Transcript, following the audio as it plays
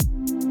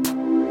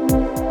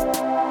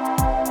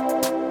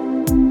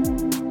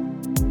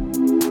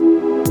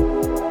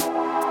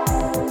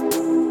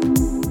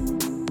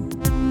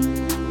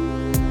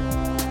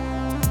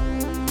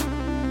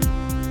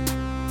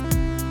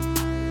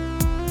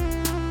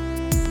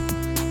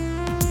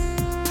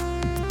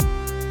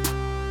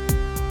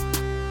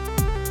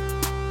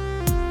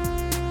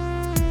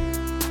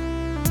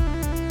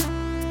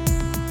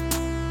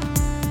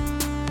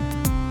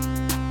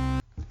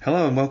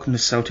and welcome to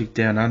Celtic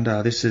Down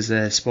Under. This is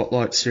a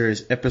Spotlight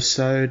Series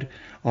episode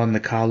on the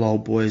Carlisle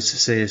Boys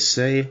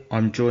CSC.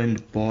 I'm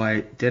joined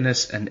by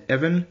Dennis and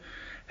Evan.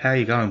 How are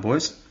you going,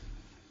 boys?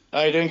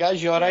 How you doing,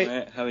 guys? You alright?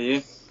 Mate, how are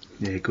you?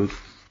 Yeah, good.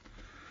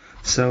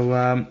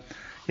 So,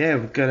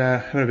 we've got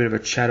a bit of a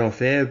chat off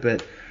air,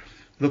 but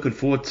looking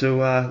forward to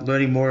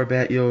learning more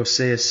about your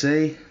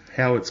CSC,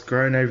 how it's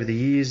grown over the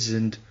years,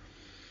 and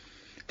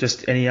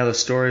just any other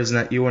stories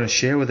that you want to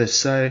share with us.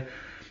 So,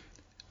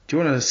 do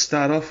you want to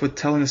start off with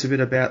telling us a bit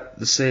about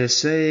the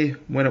CSC,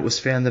 when it was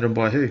founded and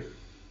by who?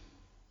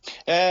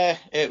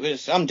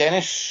 I'm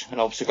Dennis,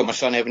 and obviously got my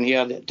son Evan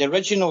here. The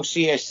original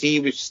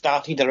CSC was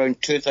started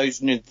around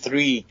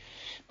 2003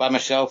 by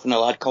myself and a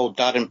lad called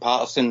Darren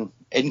Patterson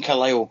in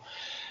Carlisle.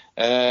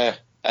 And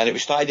it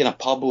was started in a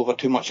pub over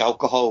too much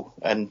alcohol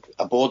and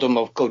a boredom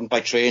of going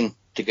by train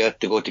to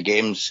go to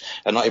games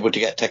and not able to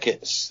get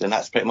tickets. And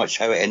that's pretty much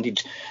how it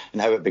ended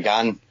and how it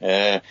began.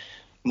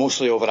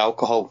 Mostly over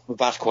alcohol,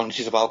 vast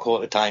quantities of alcohol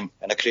at the time,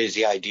 and a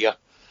crazy idea.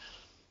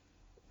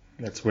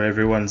 That's where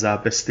everyone's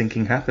best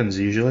thinking happens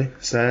usually.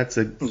 So it's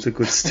a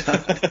good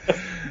start.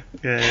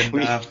 And,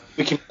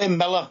 we can blame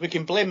Miller. We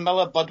can blame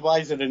Miller,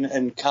 Budweiser,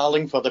 and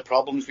Carling for the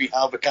problems we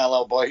have with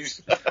Carlisle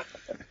Boys.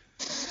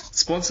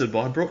 Sponsored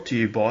by, brought to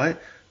you by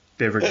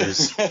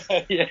beverages.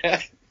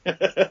 Yeah.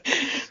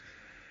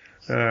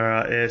 All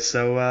right. Yeah.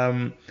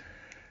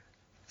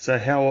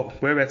 So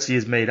whereabouts do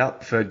you meet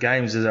up for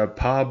games? Is there a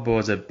pub or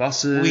is it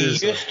buses? We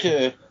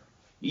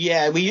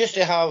used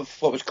to have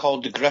what was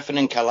called the Griffin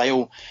in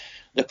Carlisle.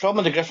 The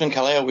problem with the Griffin in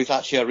Carlisle was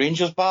actually a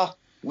Rangers bar.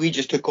 We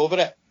just took over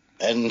it.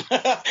 And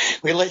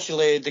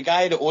the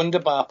guy that owned the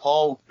bar,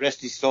 Paul,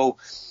 rest his soul,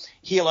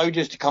 he allowed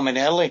us to come in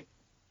early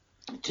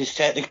to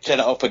set it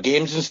up for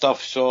games and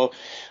stuff. So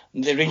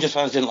the Rangers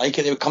fans didn't like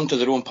it. They would come to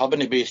their own pub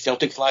and there'd be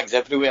Celtic flags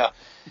everywhere.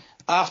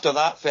 After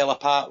that fell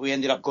apart, we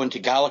ended up going to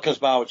Gallagher's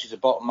bar, which is the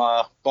bottom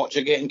of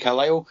Botchergate in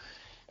Carlisle.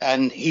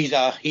 And he's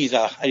an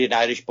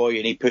Irish boy,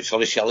 and he puts all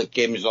the Celtic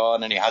games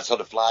on, and he has all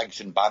the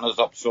flags and banners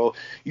up. So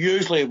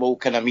usually we'll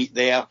kind of meet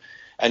there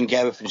and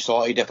get everything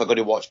sorted if we're going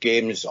to watch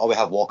games, or we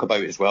have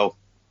walkabout as well.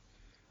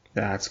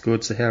 That's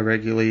good. So how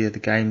regularly are the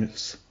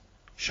games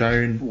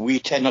shown? We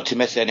tend not to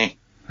miss any.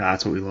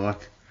 That's what we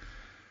like.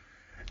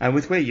 And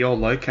with where you're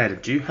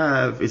located,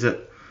 is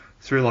it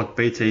through like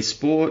BT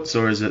Sports,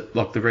 or is it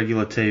like the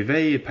regular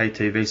TV, you pay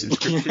TV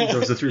subscriptions,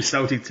 or is it through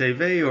Celtic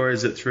TV, or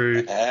is it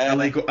through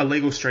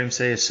illegal stream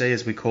CSC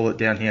as we call it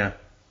down here?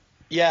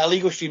 Yeah,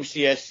 illegal stream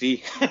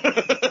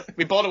CSC.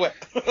 We borrow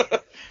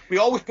it. We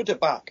always put it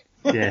back.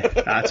 Yeah,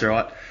 that's all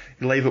right.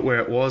 You leave it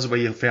where it was, where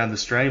you found the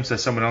stream, so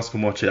someone else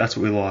can watch it. That's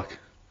what we like.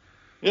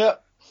 Yeah,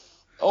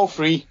 all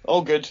free,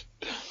 all good.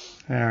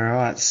 All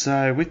right,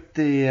 so with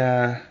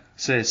the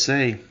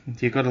CSC,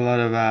 you've got a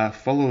lot of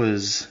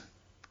followers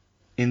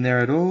in there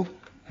at all?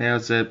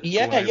 How's it?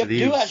 Yeah, you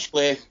do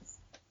actually.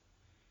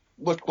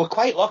 We're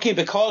quite lucky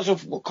because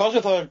of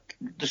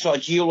the sort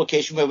of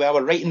geolocation where we are.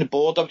 We're right in the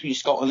border between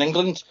Scotland and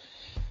England,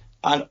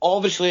 and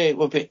obviously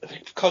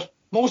because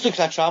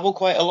I travel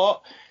quite a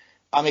lot,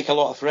 I make a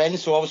lot of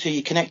friends. So obviously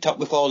you connect up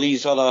with all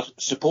these other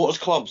supporters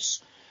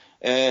clubs,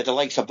 the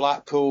likes of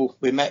Blackpool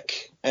with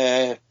Mick,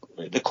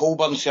 the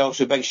Colburn Celts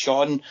with Big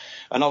Sean,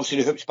 and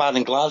obviously the Hoops Bar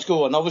in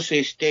Glasgow. And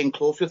obviously staying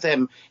close with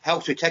them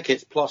helps with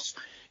tickets. Plus,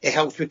 it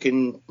helps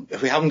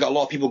if we haven't got a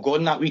lot of people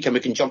going that weekend,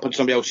 we can jump on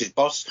somebody else's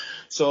bus.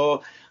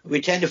 So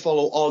we tend to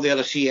follow all the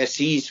other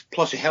CSCs.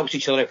 Plus, it helps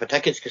each other out for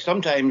tickets, because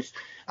sometimes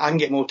I can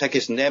get more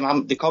tickets than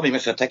them. They call me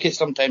Mr. Tickets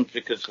sometimes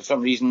because for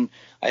some reason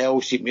I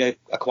always seem to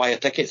acquire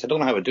tickets. I don't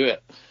know how I do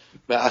it,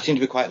 but I seem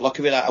to be quite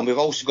lucky with that. And we've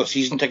also got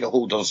season ticket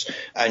holders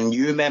and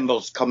new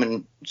members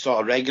coming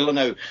sort of regular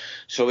now.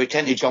 So we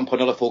tend to jump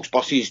on other folks'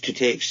 buses to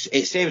take.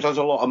 It saves us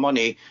a lot of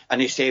money,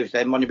 and it saves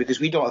them money, because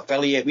we don't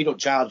affiliate. We don't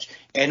charge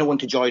anyone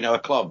to join our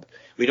club.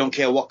 We don't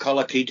care what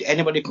colour, creed.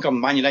 Anybody can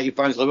come. Man United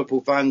fans,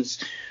 Liverpool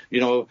fans.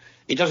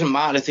 It doesn't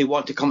matter if they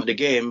want to come to the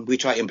game. We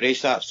try to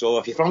embrace that. So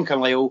if you're from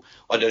Carlisle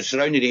or the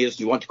surrounding areas,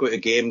 you want to go to a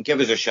game,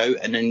 give us a shout,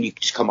 and then you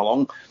just come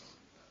along.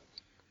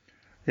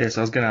 Yes,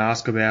 I was going to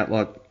ask about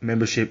like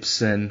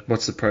memberships and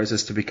what's the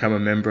process to become a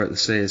member at the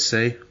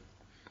CSC.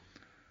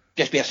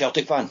 Just be a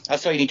Celtic fan.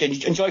 That's all you need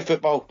to enjoy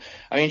football.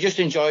 I mean, just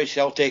enjoy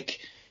Celtic,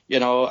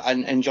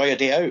 and enjoy a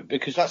day out,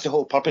 because that's the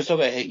whole purpose of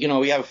it.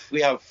 We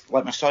have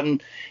like my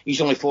son, he's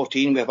only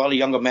 14. We have other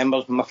younger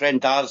members. My friend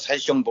Daz,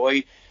 his young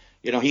boy,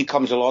 he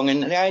comes along,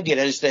 and the idea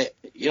is that,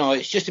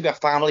 it's just to be a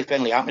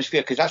family-friendly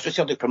atmosphere, because that's what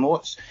Celtic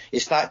promotes.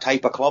 It's that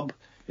type of club.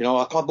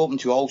 A club open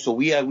to all, so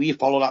we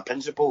follow that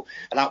principle,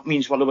 and that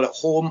means whether we're at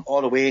home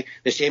or away,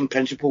 the same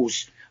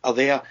principles are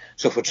there.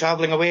 So if we're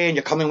travelling away and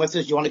you're coming with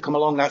us, you want to come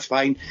along, that's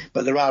fine,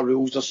 but there are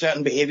rules. There's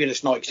certain behaviour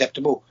that's not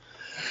acceptable.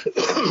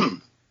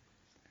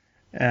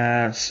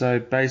 So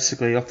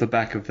basically, off the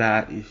back of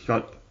that, you've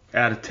got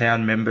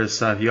out-of-town members,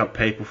 so if you've got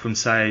people from,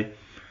 say,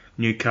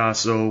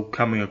 Newcastle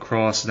coming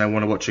across and they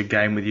want to watch a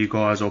game with you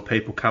guys, or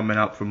people coming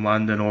up from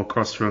London or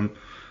across from,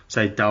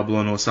 say,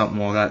 Dublin or something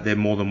like that, they're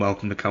more than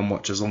welcome to come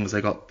watch, as long as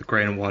they got the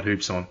green and white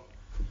hoops on.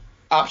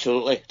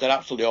 Absolutely, they're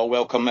absolutely all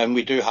welcome, and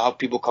we do have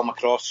people come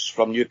across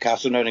from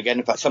Newcastle now and again.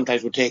 In fact,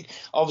 sometimes we'll take,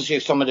 obviously,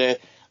 if some of the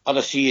other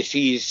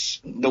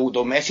CSCs,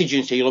 they'll message you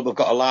and say, look, we've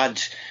got a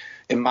lad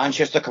in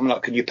Manchester coming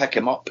up, can you pick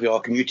him up,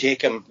 or can you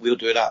take him? We'll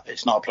do that,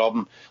 it's not a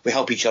problem. We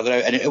help each other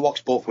out, and it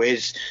works both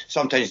ways.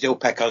 Sometimes they'll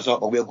pick us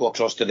up, or we'll go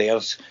across to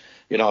theirs.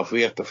 You know, if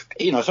we have to,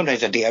 you know,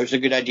 sometimes a day out's a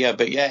good idea,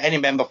 but yeah, any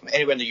member from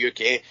anywhere in the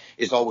UK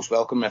is always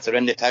welcome. If they're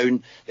in the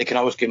town, they can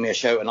always give me a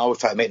shout, and I always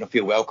try to make them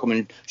feel welcome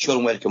and show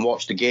them where they can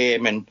watch the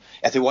game. And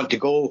if they want to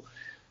go,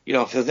 you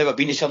know, if they've never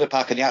been to Selby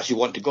Park and they actually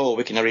want to go,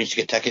 we can arrange to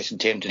get tickets and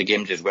take them to the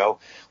games as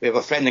well. We have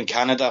a friend in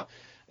Canada,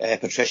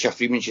 Patricia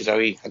Freeman, she's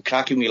a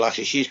cracking wee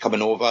lassie. She's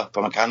coming over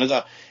from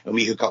Canada, and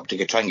we hook up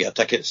to try and get her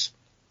tickets.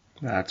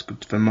 That's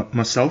good for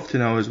myself to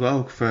know as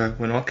well. For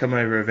when I come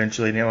over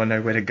eventually, now I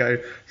know where to go.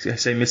 I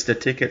see Mr.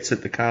 Tickets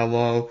at the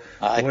Carlisle.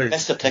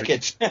 Mr.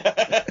 Tickets.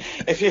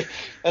 If you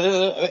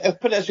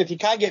put it this way, if you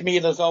can't get me,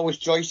 there's always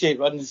Joyce that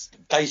runs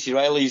Dicey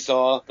Riley's,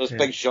 or there's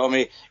Big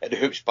Shawmy at the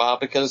Hoops Bar,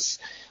 because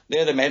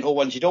they're the mental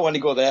ones. You don't want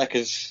to go there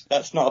because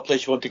that's not a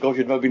place you want to go if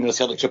you've never been in a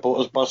Celtic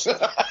supporters bus.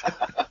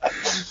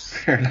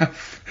 Fair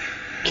enough.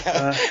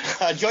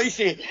 Joyce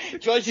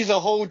is a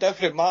whole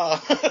different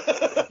matter.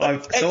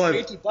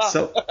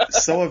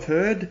 So I've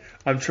heard.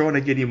 I'm trying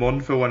to get him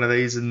on for one of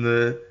these in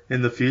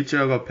the future.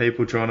 I've got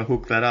people trying to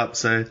hook that up.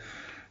 So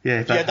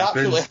yeah, if that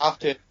happens,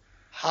 absolutely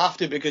have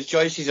to, because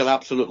Joyce is an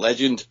absolute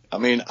legend. I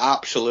mean,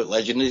 absolute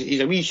legend. He's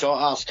a wee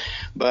short ass,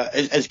 but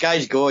as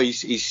guys go,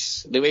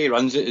 he's the way he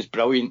runs it is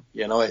brilliant.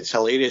 You know, it's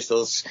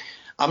hilarious.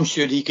 I'm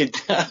sure he could.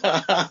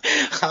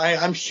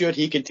 I'm sure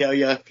he could tell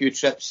you a few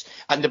trips.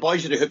 And the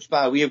boys at the Hoops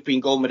Bar, we have been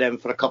going with them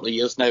for a couple of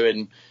years now,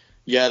 and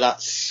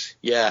that's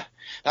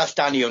That's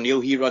Danny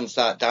O'Neill. He runs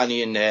that.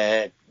 Danny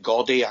and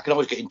Gordy. I can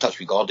always get in touch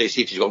with Gordy,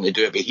 see if he's going to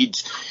do it, but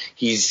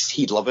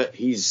he'd love it.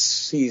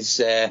 He's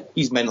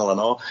mental and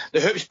all.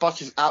 The Hoops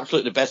bus is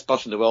absolutely the best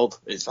bus in the world.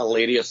 It's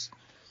hilarious.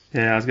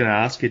 Yeah, I was going to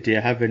ask you, do you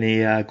have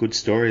any good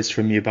stories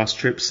from your bus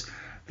trips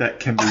that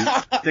can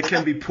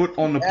be put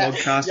on the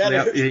podcast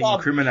without being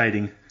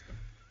incriminating?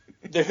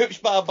 The Hoops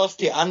Bar bus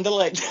to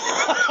Anderlecht.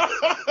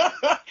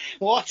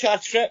 What a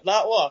trip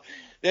that was.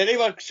 They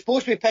were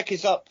supposed to pick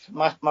us up,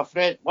 my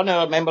friend, one of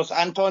our members,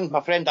 Anton,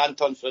 my friend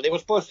Anton, so they were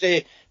supposed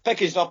to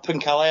pick us up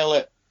in Carlisle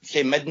at,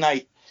 say,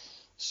 midnight.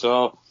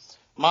 So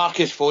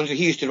Marcus phones,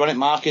 he used to run it,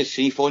 Marcus,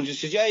 he phones and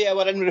says, yeah,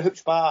 we're in with the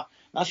Hoops Bar.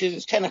 And I says,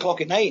 it's 10 o'clock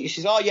at night. He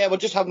says, oh yeah, we're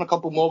just having a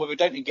couple more, but we're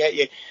down to get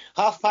you.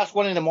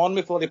 1:30 in the morning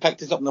before they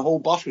picked us up, and the whole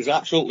bus was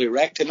absolutely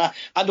wrecked. And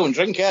I don't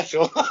drink here,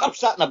 so I'm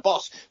sat in a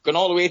bus going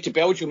all the way to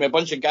Belgium with a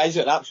bunch of guys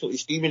that are absolutely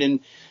steaming. And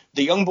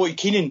the young boy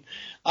Keenan,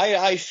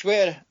 I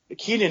swear,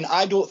 Keenan,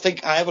 I don't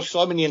think I ever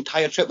saw him in the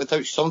entire trip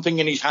without something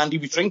in his hand. He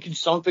was drinking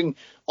something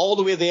all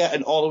the way there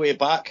and all the way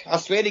back. I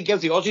swear he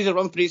gives the Aussies a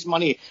run for his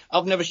money.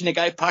 I've never seen a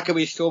guy pack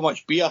away so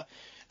much beer.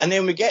 And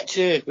then we get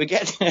to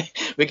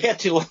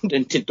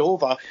London, to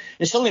Dover,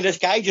 and suddenly this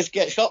guy just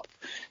gets up.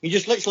 He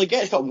just literally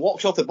gets up and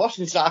walks off the bus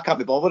and says, I can't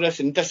be bothered with this,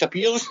 and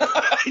disappears.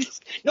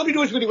 Nobody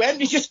knows where he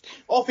went. He's just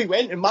off he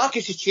went, and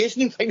Marcus is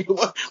chasing him, thinking,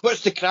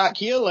 what's the crack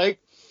here,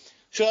 like?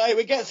 So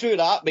we get through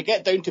that, we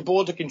get down to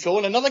border control,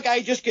 and another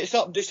guy just gets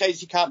up and decides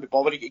he can't be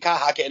bothered, he can't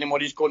hack it anymore,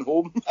 he's going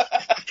home.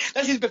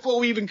 This is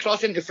before we even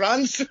cross into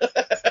France.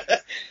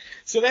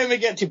 So then we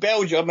get to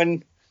Belgium,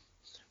 and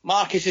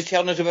Marcus is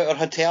telling us about our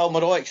hotel, and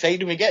we're all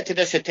excited. We get to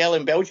this hotel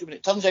in Belgium, and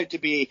it turns out to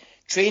be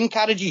train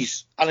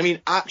carriages. And I mean,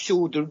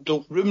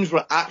 the rooms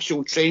were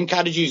actual train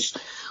carriages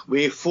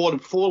with four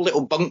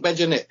little bunk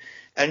beds in it,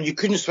 and you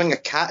couldn't swing a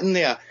cat in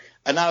there.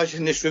 And I was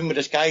in this room with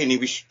this guy, and he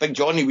was Big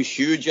John, he was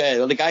huge.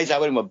 The guys I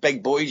were in were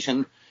big boys,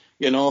 and,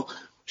 you know,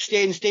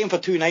 staying for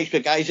 2 nights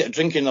with guys that are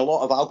drinking a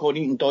lot of alcohol and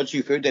eating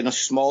dodgy food in a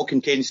small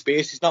contained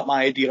space. It's not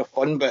my idea of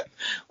fun, but,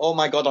 oh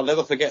my God, I'll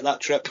never forget that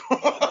trip.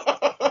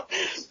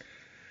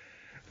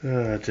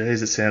 Oh,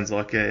 jeez, it sounds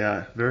like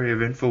a very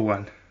eventful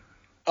one.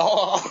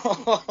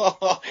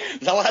 Oh,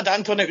 the lad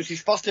Anton, it was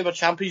his first ever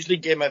Champions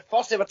League game,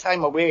 first ever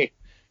time away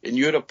in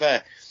Europe,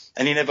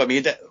 and he never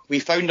made it. We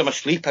found him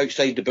asleep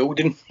outside the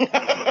building.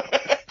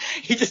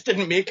 He just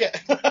didn't make it.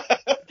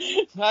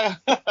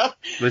 At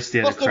least he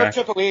had first ever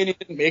trip away and he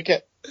didn't make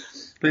it.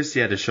 At least he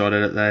had a shot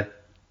at it there.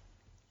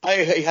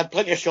 He had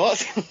plenty of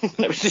shots.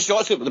 It was the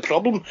shots that were the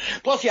problem.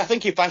 Plus, I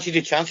think he fancied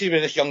the chances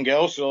with this young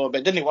girl, but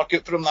it didn't work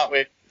out for him that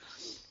way.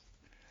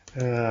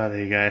 There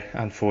you go.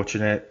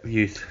 Unfortunate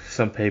youth.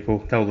 Some people,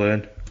 they'll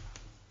learn.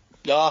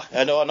 Yeah,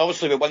 I know. And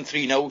obviously we won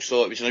 3-0,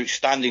 so it was an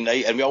outstanding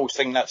night. And we always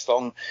sing that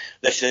song,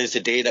 This Is the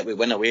Day That We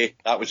Win Away.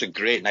 That was a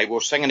great night. We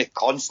were singing it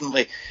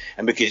constantly.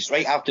 And because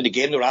right after the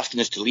game they were asking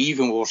us to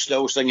leave, and we were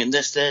still singing,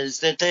 This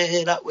Is the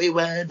Day That We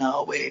Win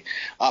Away.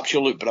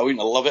 Absolute brilliant.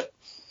 I love it.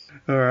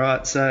 All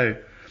right. So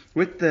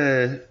with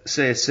the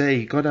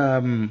CSC, got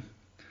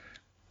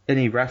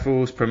any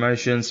raffles,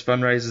 promotions,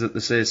 fundraisers that the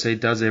CSC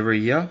does every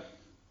year?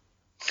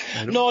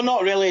 No,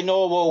 not really.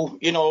 No, well,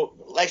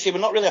 like I say, we're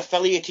not really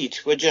affiliated.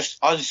 We're just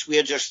us.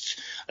 We're just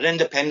an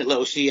independent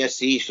little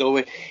CSC.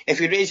 So if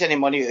we raise any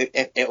money,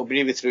 it'll be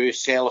maybe through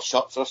sale of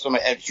shirts or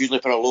something. It's usually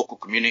for a local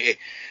community,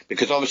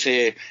 because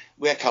obviously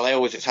where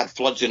Carlisle is, it's had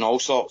floods and all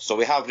sorts. So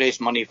we have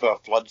raised money for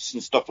floods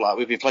and stuff like that.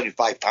 We've been flooded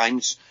 5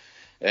 times.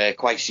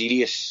 Quite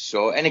serious.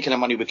 So any kind of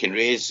money we can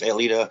raise,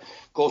 it'll either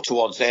go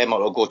towards them or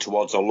it'll go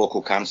towards our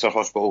local cancer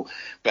hospital.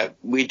 But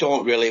we're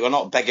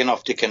not big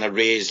enough to kind of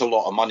raise a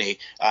lot of money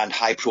and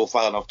high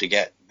profile enough to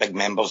get big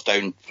members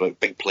down for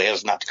big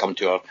players and that to come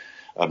to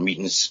our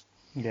meetings.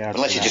 Yeah,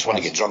 unless you just want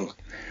to get drunk.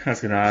 I was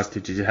going to ask,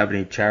 did you have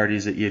any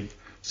charities that you'd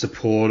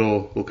support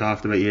or look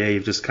after? But yeah,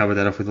 you've just covered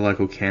that off with the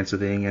local cancer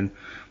thing, and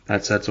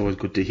that's always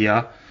good to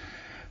hear.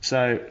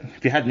 So,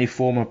 have you had any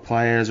former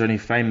players or any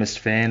famous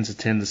fans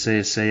attend the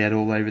CSC at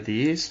all over the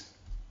years?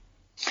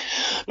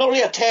 Not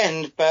really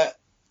attend, but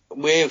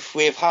we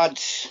had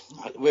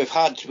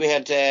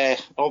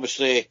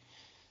obviously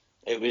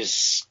it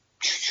was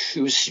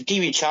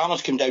Stevie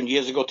Chalmers came down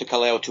years ago to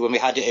Carlisle too, when we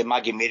had it at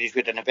Maggie Mary's. We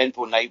had an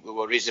eventful night. We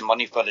were raising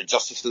money for the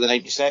Justice of the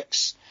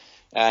 96.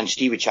 And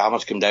Stevie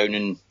Chalmers came down,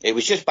 and it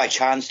was just by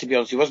chance, to be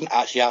honest. He wasn't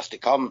actually asked to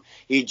come.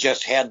 He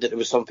just heard that there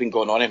was something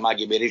going on at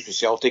Maggie Mary's with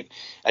Celtic,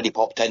 and he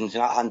popped in, and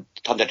that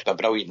turned out to be a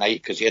brilliant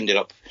night, because he ended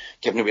up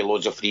giving away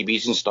loads of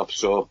freebies and stuff.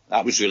 So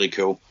that was really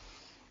cool.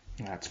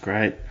 That's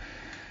great.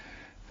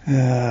 What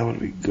have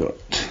we got?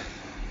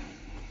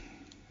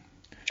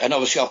 And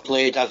obviously I've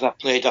played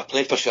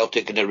for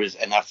Celtic in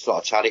a sort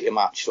of charity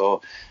match,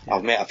 so yeah.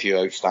 I've met a few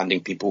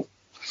outstanding people.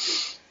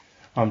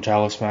 I'm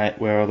jealous, mate.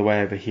 We're all the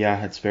way over here.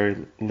 It's very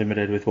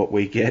limited with what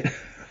we get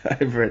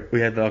over it. We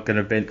had like an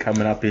event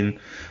coming up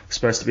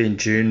supposed to be in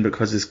June,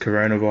 because this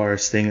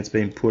coronavirus thing, it's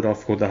been put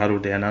off, called the Huddle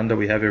Down Under.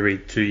 We have every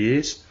 2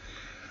 years.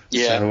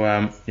 Yeah.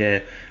 So,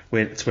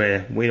 it's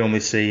where we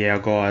normally see our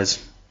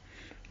guys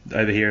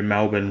over here in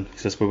Melbourne,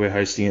 because that's where we're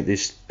hosting it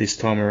this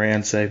time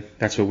around. So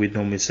that's where we'd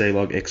normally see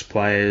like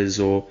ex-players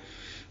or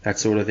that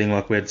sort of thing.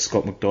 Like we had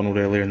Scott McDonald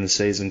earlier in the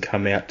season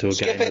come out to a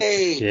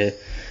game. Yeah.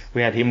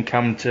 We had him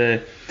come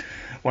to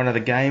one of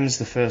the games,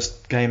 the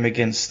first game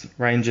against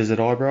Rangers at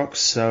Ibrox.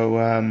 So,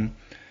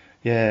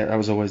 that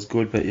was always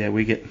good. But, yeah,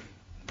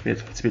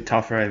 it's a bit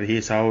tougher over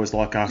here, so I always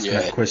like asking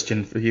that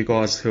question for you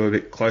guys who are a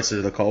bit closer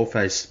to the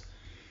coalface.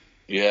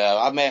 Yeah,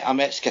 I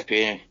met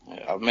Skippy.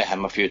 I've met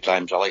him a few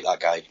times. I like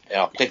that guy.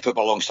 I played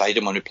football alongside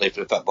him when we played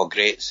for the Football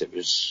Greats. It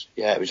was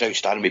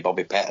outstanding with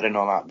Bobby Petter and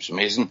all that. It was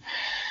amazing.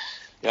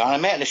 Yeah, and I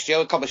met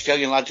a couple of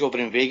Australian lads over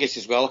in Vegas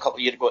as well a couple of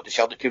years ago at the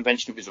Celtic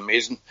convention. It was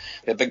amazing.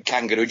 We had a big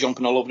kangaroo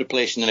jumping all over the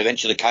place, and then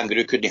eventually the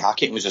kangaroo couldn't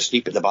hack it and was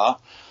asleep at the bar.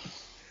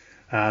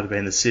 It'd have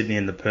been the Sydney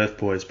and the Perth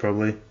boys,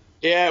 probably.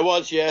 Yeah, it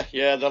was, yeah.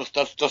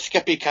 They're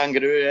Skippy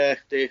kangaroo.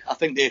 I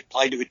think they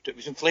applied it. It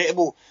was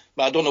inflatable,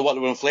 but I don't know what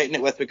they were inflating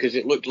it with, because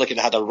it looked like it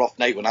had a rough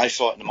night when I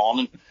saw it in the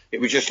morning. It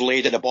was just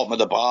laid at the bottom of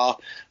the bar,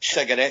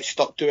 cigarette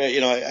stuck to it.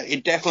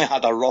 It definitely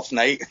had a rough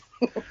night.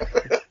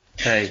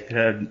 Hey,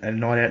 a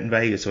night out in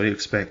Vegas, what do you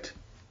expect?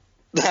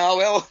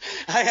 Well,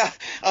 I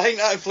think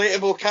that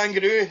inflatable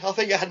kangaroo, I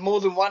think it had more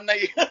than one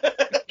night.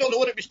 I don't know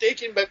what it was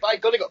taking, but by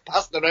God, it got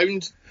passed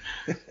around.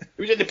 It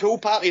was in the pool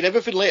party and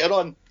everything later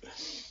on.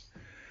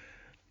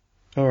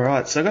 All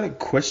right, so I got a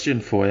question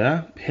for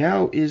you.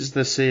 How is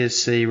the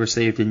CSC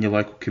received in your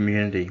local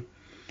community?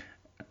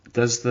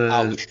 We're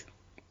surrounded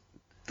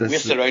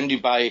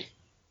by.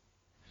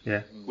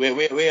 Yeah.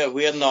 We're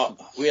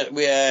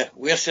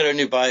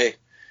surrounded by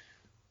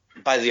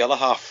the other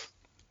half.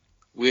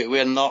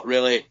 We're not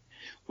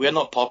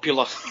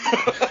popular.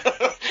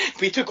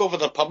 We took over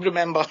the pub,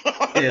 remember?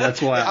 Yeah,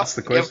 that's why I asked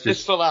the question.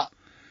 Just for that.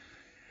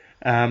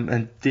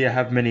 And do you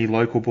have many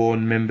local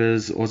born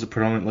members, or is it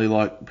predominantly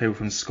like people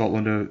from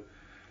Scotland or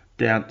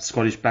down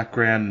Scottish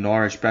background and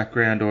Irish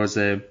background, or is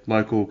there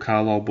local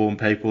Carlisle born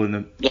people in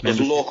the There's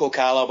membership? Local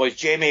Carlisle boys.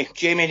 Jamie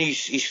and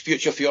his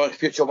future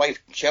wife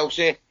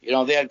Chelsea,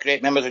 they're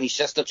great members, and his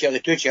sister Chelsea,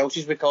 the two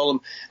Chelseas we call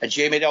them, and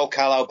Jamie, they're all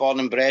Carlisle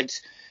born and bred.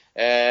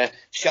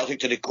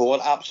 Celtic to the core,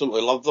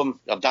 absolutely love them.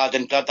 Their dad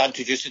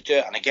introduced it to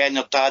it, and again,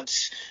 their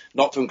dad's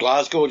not from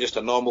Glasgow, just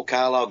a normal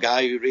Carlisle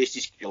guy who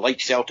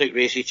liked Celtic,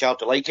 raised his child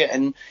to like it,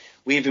 and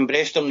we've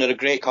embraced them. They're a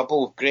great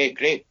couple,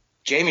 great.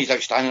 Jamie's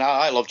outstanding.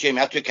 I love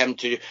Jamie. I took him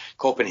to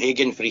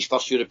Copenhagen for his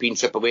first European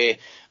trip away,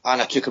 and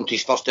I took him to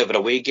his first ever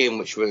away game,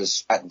 which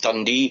was at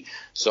Dundee.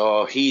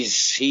 So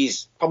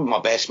he's probably my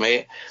best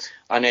mate.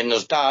 And then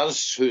there's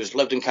Daz, who's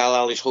lived in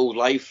Carlisle his whole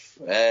life.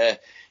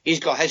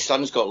 His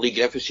son's got Lee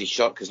Griffiths'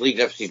 shirt, because Lee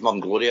Griffiths'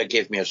 mum Gloria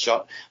gave me a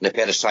shirt and a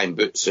pair of signed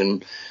boots.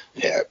 And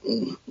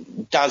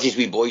Daz's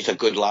wee boy's a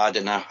good lad,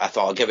 and I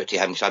thought I'll give it to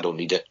him because I don't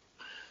need it.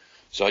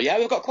 So yeah,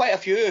 we've got quite a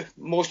few,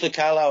 mostly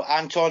Carlisle.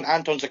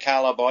 Anton's a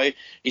Carlisle boy.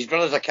 His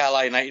brother's a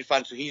Carlisle United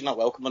fan, so he's not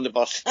welcome on the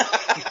bus.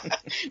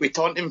 We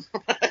taunt him.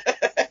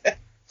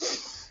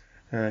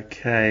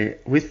 Okay,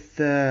 with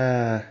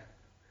the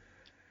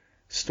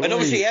story. And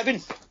obviously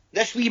Evan,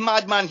 this wee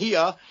madman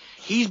here,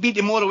 he's been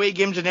to more away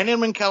games than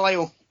anyone in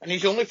Carlisle, and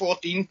he's only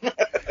 14.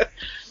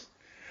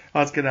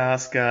 I was going to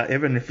ask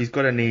Evan if he's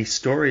got any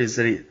stories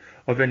that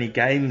of any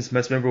games,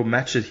 most memorable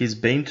match that he's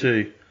been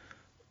to?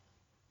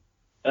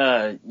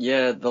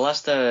 Yeah, the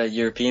last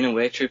European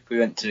away trip we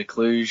went to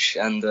Cluj,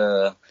 and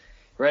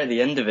right at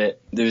the end of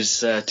it,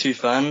 there's two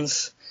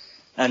fans,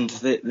 and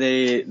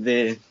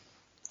they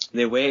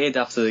waited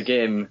after the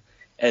game,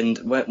 and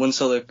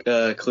once all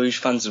the Cluj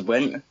fans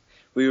went,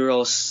 we were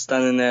all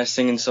standing there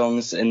singing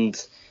songs, and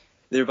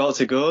they were about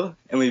to go,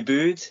 and we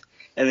booed,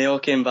 and they all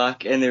came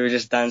back, and they were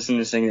just dancing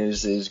and singing. It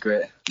was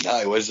great.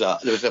 Yeah, it was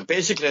that. There was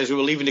basically, as we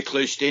were leaving the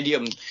Cluj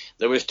Stadium,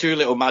 there was two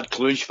little mad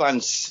Cluj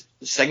fans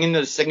singing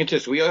to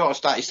us. We all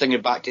started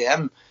singing back to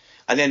him.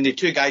 And then the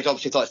two guys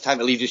obviously thought it's time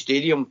to leave the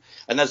stadium.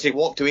 And as they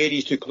walked away,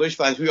 these two Cluj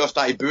fans, we all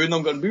started booing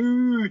them, going,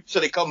 boo! So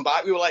they come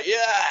back, we were like,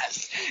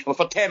 yes! Well,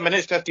 for 10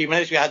 minutes, 15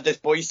 minutes, we had this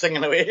boy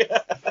singing away.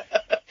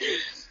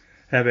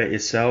 How about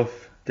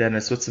yourself,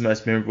 Dennis? What's the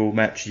most memorable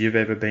match you've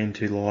ever been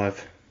to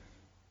live?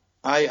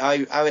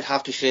 I would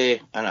have to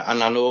say, and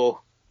I know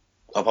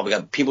I'll probably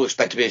get people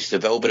expect to be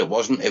Seville, but it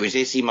wasn't. It was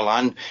AC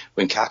Milan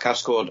when Kaká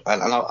scored,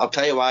 and I'll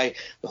tell you why.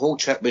 The whole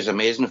trip was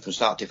amazing from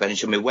start to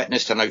finish, and we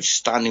witnessed an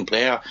outstanding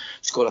player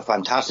score a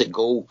fantastic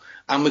goal,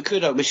 and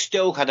we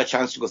still had a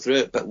chance to go through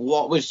it. But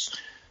what was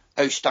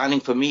outstanding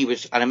for me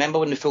was, I remember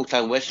when the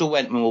full-time whistle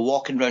went, when we were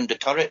walking around the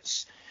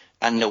turrets,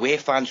 and the away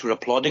fans were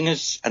applauding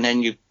us, and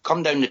then you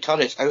come down the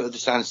turrets out of the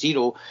San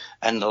Siro,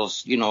 and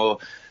there's,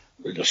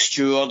 there were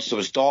stewards, there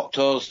was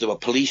doctors, there were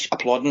police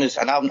applauding us,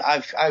 and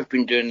I've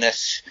been doing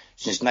this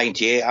since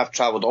 '98. I've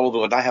travelled all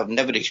over, and I have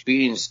never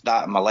experienced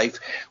that in my life,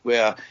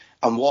 where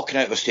I'm walking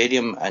out of a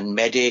stadium and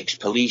medics,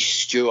 police,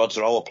 stewards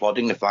are all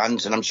applauding the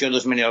fans, and I'm sure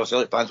there's many other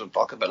Celtic fans will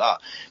talk about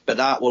that, but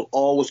that will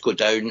always go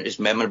down as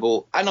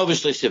memorable. And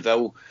obviously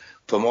Seville,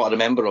 from what I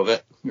remember of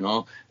it,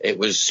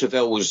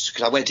 Seville was,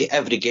 because I went to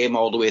every game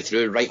all the way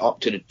through, right up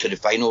to the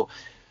final.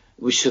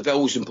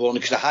 Seville was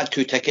important because I had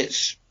 2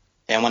 tickets.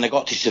 And when I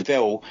got to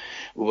Seville,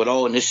 we were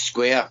all in this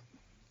square,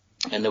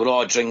 and they were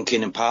all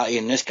drinking and partying.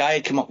 And this guy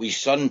had come up with his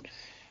son,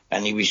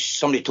 and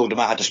somebody told him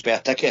I had a spare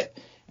ticket.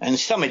 And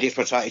some idiots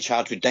were trying to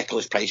charge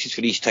ridiculous prices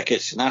for these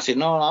tickets. And I said,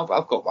 no,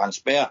 I've got one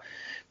spare.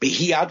 But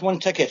he had one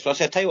ticket. So I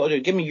said, tell you what I'll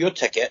do, give me your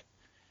ticket,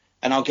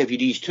 and I'll give you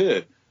these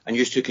 2. And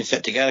you 2 can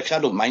sit together, because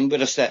I don't mind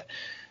where I sit.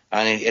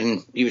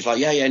 And he was like,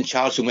 yeah, and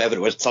charged him whatever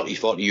it was, 30,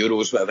 40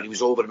 euros, whatever. He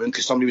was over the moon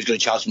because somebody was going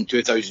to charge him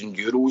 2,000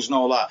 euros and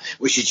all that,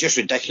 which is just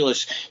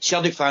ridiculous.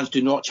 Celtic fans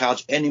do not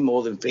charge any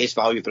more than face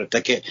value for a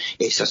ticket.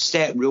 It's a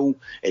set rule,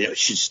 and it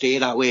should stay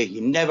that way.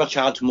 You never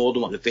charge more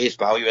than what the face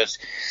value is.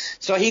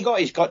 So he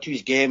got to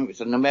his game. It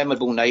was a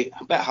memorable night,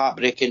 a bit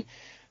heartbreaking.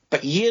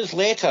 But years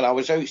later, I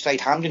was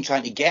outside Hampden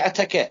trying to get a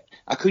ticket.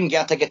 I couldn't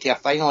get a ticket to a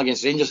final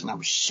against Rangers, and I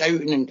was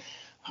shouting and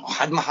I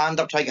had my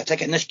hand up trying to get a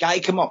ticket, and this guy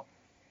came up.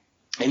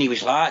 And he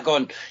was like,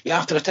 going, you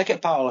after a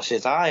ticket, pal? I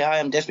says, aye,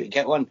 I'm desperate to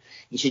get one.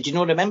 He said, do you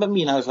not remember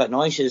me? And I was like,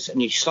 no. He says,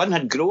 and his son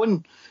had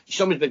grown. He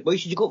saw me as a big boy. He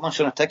said, you got my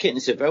son a ticket in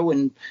Seville?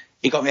 And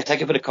he got me a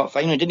ticket for the cup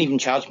final. He didn't even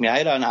charge me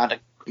either. And I had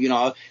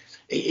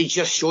it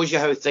just shows you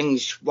how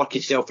things work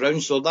itself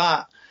round. So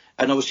that,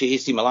 and obviously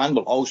AC Milan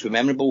will always be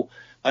memorable.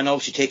 And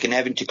obviously taking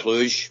Evan to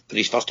Cluj for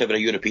his first ever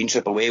European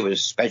trip away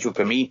was special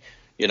for me,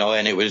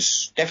 and it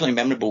was definitely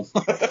memorable.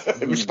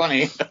 It was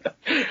funny.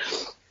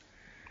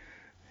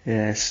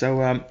 Yeah,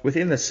 so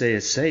within the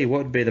CSC,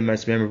 what would be the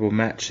most memorable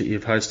match that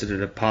you've hosted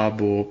at a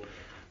pub or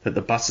that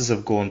the buses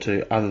have gone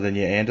to, other than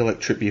your Anderlecht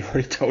trip you've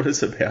already told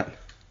us about?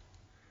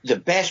 The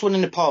best one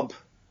in the pub,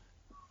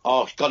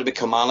 it's got to be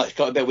Kilmarnock. It's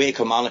got to be away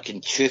Kilmarnock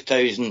in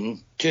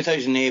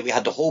 2008. We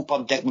had the whole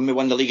pub decked when we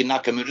won the league, and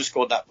Nakamura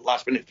scored that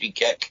last-minute free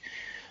kick.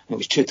 It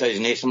was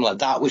 2008, something like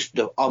that. That was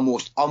the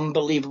most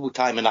unbelievable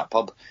time in that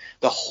pub.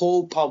 The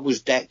whole pub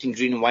was decked in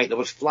green and white. There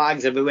was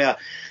flags everywhere.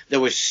 There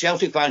was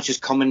Celtic fans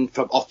just coming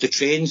from off the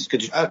trains,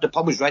 because the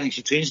pub was right next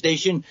to the train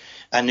station,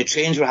 and the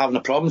trains were having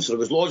a problem. So there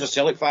was loads of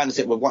Celtic fans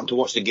that were wanting to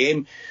watch the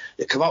game.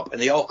 They come up, and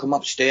they all come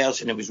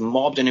upstairs, and it was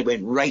mobbed, and it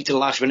went right to the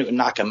last minute when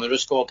Nakamura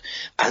scored.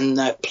 And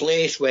the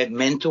place went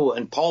mental,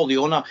 and Paul, the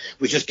owner,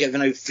 was just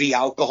giving out free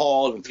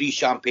alcohol and free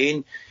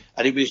champagne.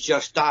 And it was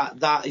just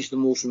that is the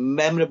most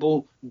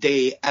memorable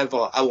day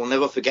ever. I will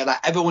never forget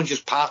that. Everyone's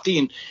just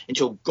partying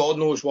until God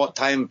knows what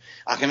time.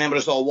 I can remember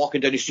us all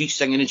walking down the street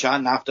singing and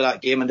chanting after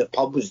that game, and the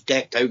pub was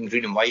decked out in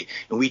green and white,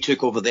 and we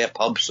took over their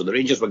pub, so the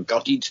Rangers were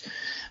gutted.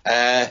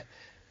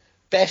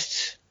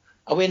 Best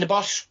away in the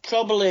bus,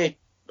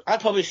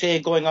 I'd probably say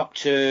going up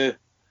to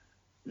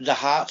the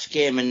Hearts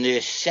game in the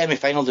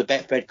semi-final of the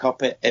Betfred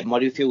Cup at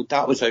Murrayfield.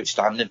 That was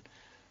outstanding.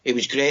 It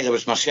was great. There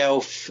was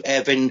myself,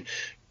 Evan,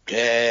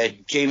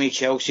 Jamie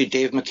Chelsea,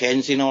 Dave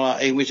McKenzie and all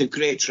that. It was a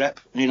great trip.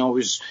 We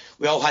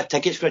all had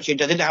tickets for a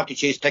change. I didn't have to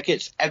chase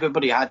tickets.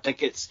 Everybody had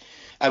tickets.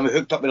 And we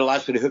hooked up with the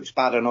lads for the hoops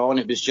bar and all, and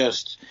it was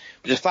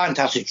a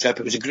fantastic trip.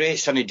 It was a great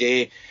sunny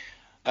day.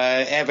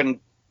 Evan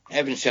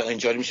certainly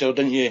enjoyed himself,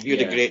 didn't you? You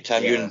had a great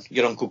time, you and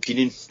your Uncle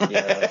Keenan.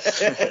 Yeah.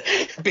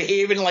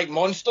 Behaving like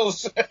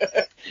monsters.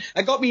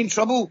 It got me in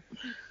trouble.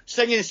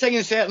 Singing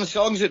certain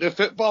songs at the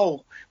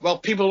football while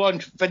people are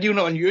on video,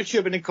 not on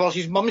YouTube, and of course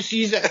his mum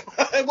sees it.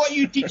 What are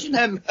you teaching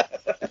him?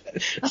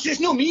 I said, it's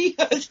not me,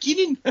 it's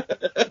Keenan.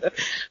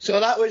 So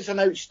that was an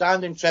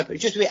outstanding trip. It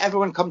was just the way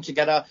everyone come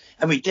together,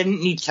 and we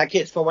didn't need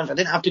tickets for once. I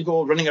didn't have to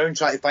go running around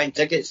trying to find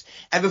tickets.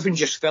 Everything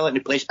just fell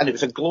into place, and it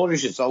was a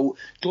glorious result,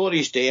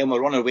 glorious day, and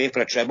we're on our way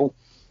for a treble.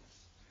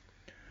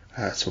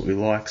 That's what we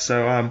like.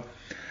 So,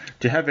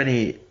 do you have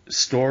any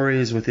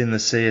stories within the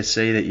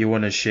CSC that you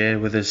want to share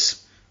with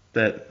us?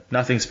 That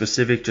nothing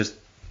specific, just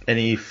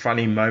any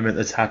funny moment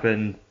that's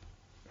happened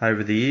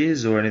over the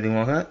years or anything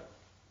like that?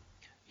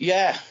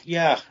 Yeah.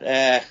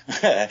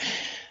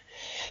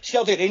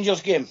 Celtic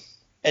Rangers game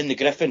in the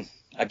Griffin.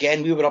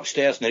 Again, we were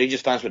upstairs and the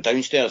Rangers fans were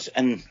downstairs,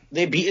 and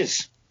they beat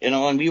us,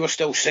 and we were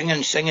still singing,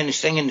 and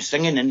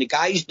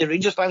the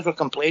Rangers fans were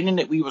complaining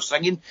that we were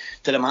singing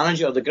to the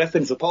manager of the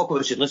Griffin. So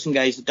Polkovic said, listen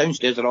guys, the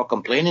downstairs are all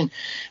complaining,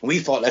 and we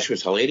thought this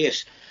was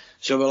hilarious.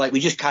 So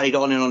we just carried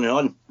on and on and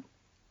on.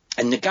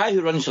 And the guy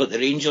who runs the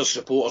Rangers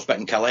supporters bit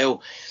in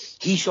Carlisle,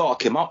 he sort of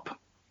came up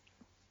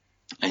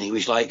and he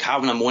was like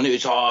having a moan. It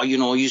was,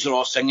 you're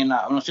all singing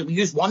that. And I said, well,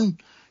 you've won.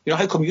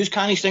 How come you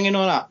can't singing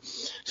all that?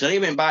 So they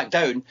went back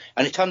down,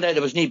 and it turned out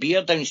there was no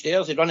beer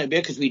downstairs. They'd run out of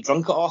beer because we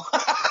drunk it all.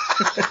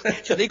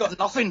 So they got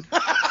nothing.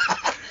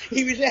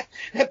 He was there.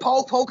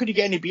 Paul couldn't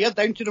get any beer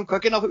down to them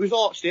quick enough. It was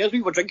all upstairs.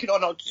 We were drinking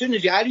on it. As soon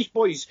as the Irish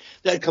boys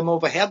that had come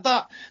over heard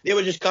that, they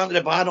were just going to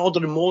the bar and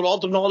ordering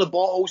all the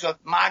bottles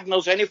of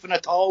Magners, anything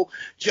at all,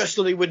 just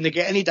so they wouldn't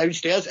get any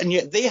downstairs. And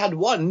yet they had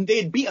won.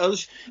 They had beat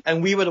us,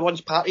 and we were the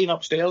ones partying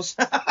upstairs.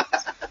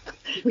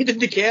 We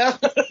didn't care.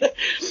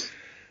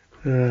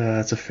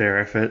 That's a fair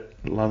effort.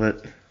 Love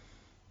it.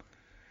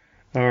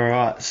 All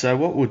right. So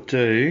what we'll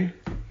do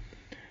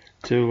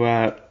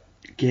to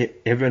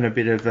get Evan a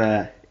bit of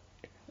a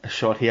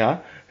shot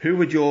here, who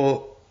would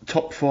your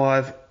top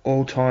 5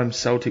 all-time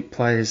Celtic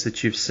players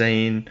that you've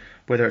seen,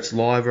 whether it's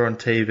live or on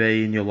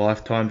TV, in your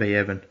lifetime be,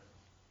 Evan?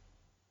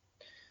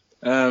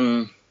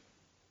 Put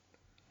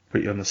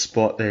you on the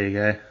spot. There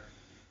you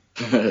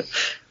go.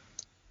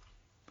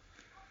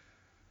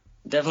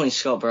 Definitely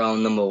Scott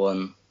Brown, number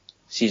 1.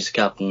 He's the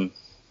captain.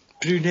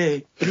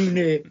 Brune.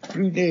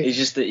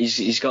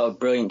 He's got a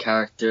brilliant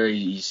character.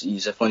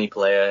 He's a funny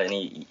player, and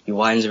he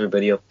winds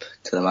everybody up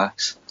to the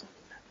max.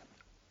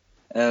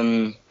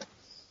 When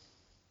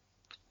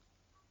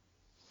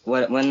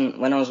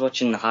I was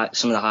watching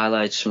some of the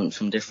highlights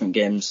from different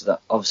games that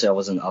obviously I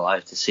wasn't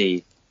alive to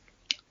see,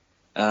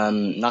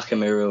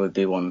 Nakamura would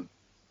be one,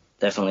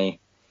 definitely.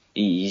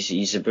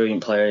 He's a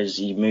brilliant player.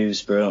 He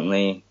moves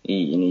brilliantly.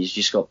 And he's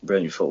just got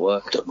brilliant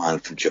footwork. The man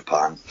from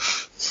Japan.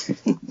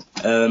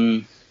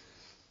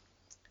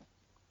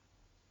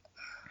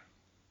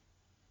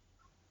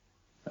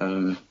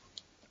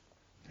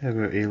 How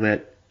about you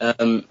let?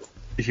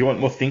 If you want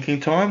more thinking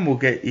time, we'll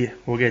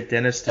get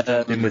Dennis to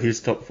jump in with his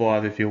top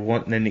 5 if you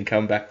want, and then you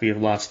come back for your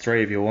last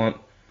 3 if you want.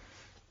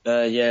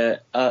 I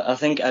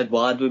think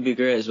Edouard would be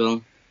great as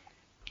well.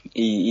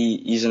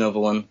 He's another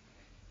one.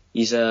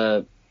 He's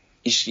also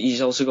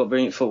got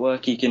brilliant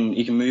footwork. He can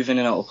move in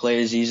and out of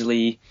players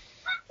easily.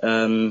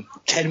 10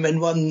 men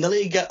won the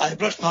league at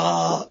Ibrox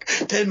Park.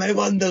 10 men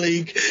won the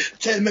league.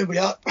 10 men we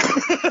up.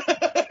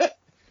 I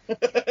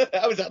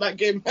was at that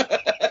game.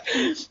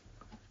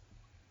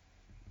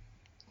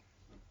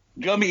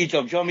 Do you want me to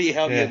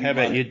help you? Yeah, how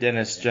about you,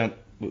 Dennis? Jump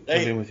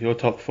in with your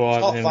top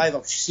 5. Top 5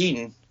 I've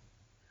seen.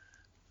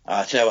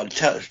 I tell you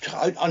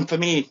what, and for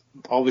me,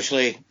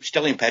 obviously,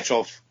 Stilian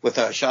Petrov,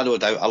 without a shadow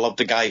of doubt. I love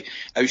the guy.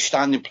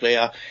 Outstanding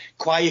player.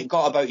 Quiet,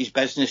 got about his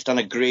business, done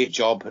a great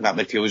job in that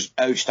midfield. Was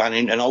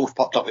outstanding and always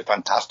popped up with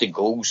fantastic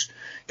goals.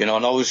 And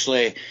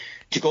obviously,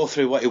 to go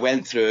through what he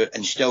went through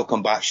and still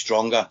come back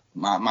stronger,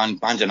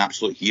 man's an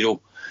absolute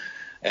hero.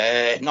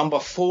 Number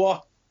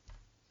 4,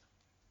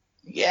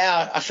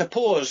 yeah, I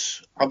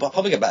suppose I'll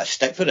probably get a bit of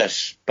stick for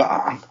this, but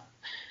I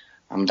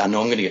know I'm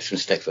going to get some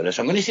stick for this.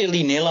 I'm going to say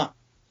Lee Naylor.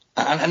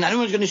 And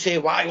anyone's going to say,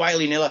 why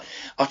Lee Naylor?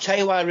 I'll tell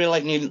you why I really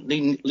like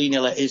Lee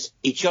Naylor is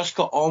he just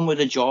got on with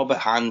the job at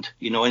hand,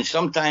 and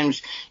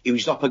sometimes he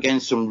was up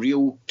against some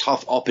real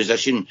tough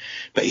opposition,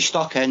 but he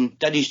stuck in,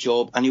 did his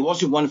job, and he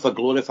wasn't one for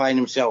glorifying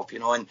himself,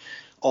 and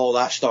all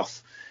that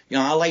stuff.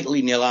 I like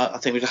Lee Naylor. I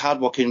think he was a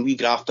hard-working wee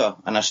grafter,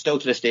 and I still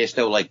to this day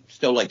still like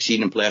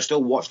seeing him play. I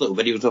still watch little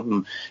videos of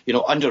him,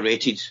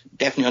 underrated,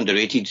 definitely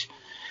underrated.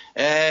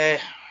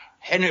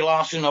 Henrik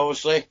Larsson,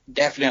 obviously,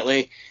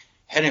 definitely.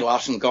 Henrik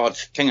Larsson, God,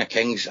 King of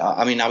Kings.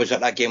 I was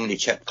at that game when he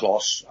chipped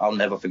Kloss. I'll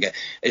never forget.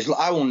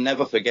 I will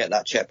never forget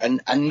that chip,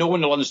 and no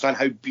one will understand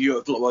how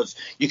beautiful it was.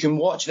 You can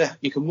watch the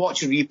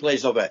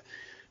replays of it,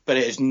 but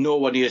it is no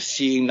one near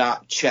seeing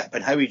that chip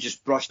and how he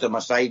just brushed him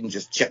aside and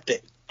just chipped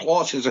it.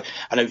 Kloss is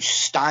an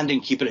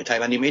outstanding keeper at the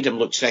time, and he made him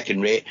look second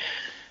rate.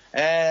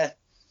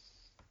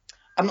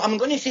 I'm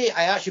going to say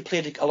I actually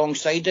played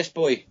alongside this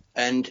boy,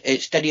 and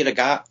it's Didier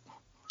Ragat.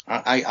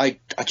 I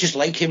just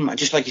like him. I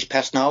just like his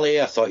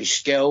personality. I thought his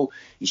skill,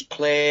 his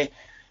play,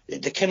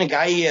 the kind of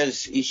guy he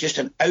is. He's just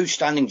an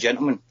outstanding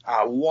gentleman,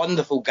 a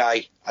wonderful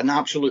guy, an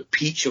absolute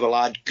peach of a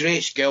lad.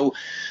 Great skill.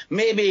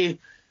 Maybe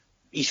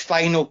his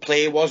final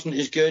play wasn't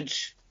as good,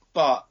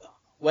 but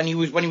when he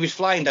was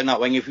flying down that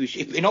wing, if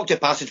he knocked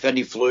it past his friend,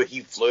 he flew.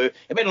 He might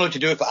not know what to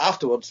do with it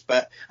afterwards,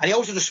 and he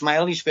always had a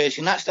smile on his face,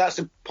 and that's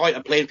the point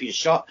of playing for your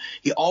shot.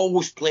 He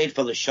always played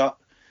for the shot.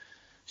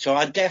 So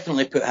I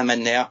definitely put him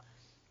in there.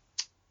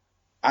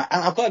 And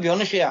I've got to be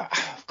honest with you,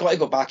 I've got to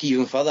go back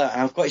even further,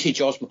 and I've got to say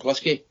George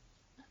McCluskey.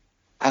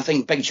 I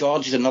think Big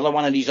George is another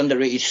one of these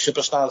underrated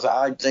superstars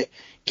that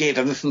gave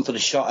everything for the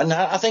shot, and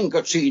I think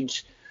got treated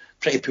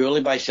pretty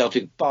poorly by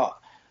Celtic,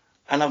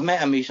 and I've met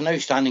him, he's an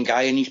outstanding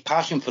guy, and he's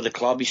passion for the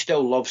club, he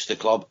still loves the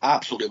club,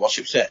 absolutely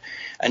worships it,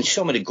 and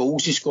some of the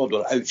goals he scored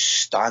were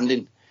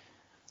outstanding.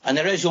 And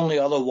there is only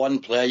other one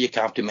player you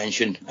have to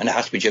mention, and it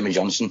has to be Jimmy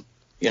Johnson.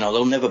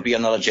 There'll never be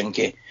another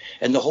Jinky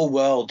in the whole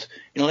world.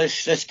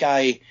 This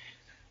guy,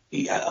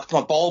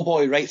 from a ball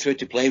boy right through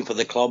to playing for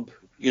the club,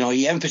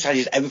 he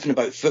emphasises everything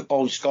about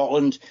football in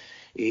Scotland.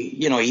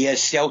 He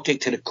is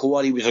Celtic to the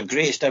core. He was the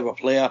greatest ever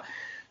player,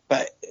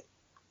 but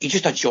he's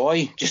just a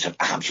joy, just an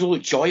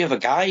absolute joy of a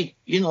guy.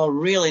 A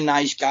really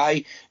nice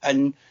guy,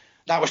 and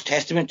that was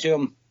testament to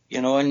him.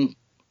 And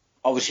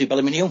obviously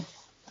Billy McNeill,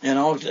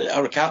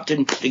 our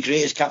captain, the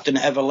greatest captain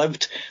that ever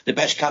lived, the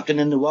best captain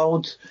in the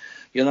world.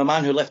 The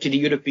man who lifted the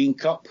European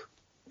Cup.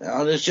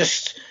 There's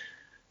just,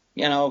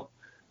 a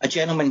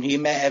gentleman. He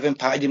met Evan,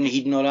 patted him in the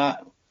head and all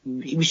that.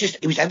 He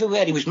was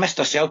everywhere. He was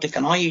Mr. Celtic,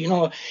 and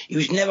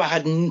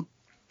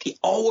he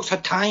always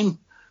had time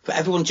for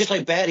everyone, just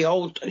like Berry.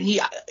 How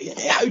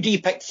do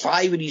you pick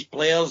 5 of these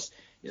players?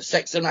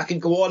 6 of them. I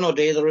could go on all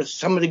day. There are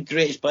some of the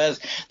greatest players.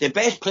 The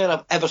best player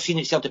I've ever seen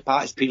at Celtic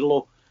Park is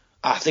Pirlo.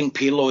 I think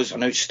Pirlo is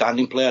an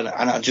outstanding player,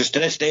 and just to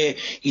this day,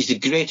 he's the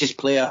greatest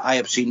player I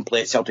have seen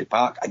play at Celtic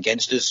Park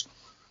against us.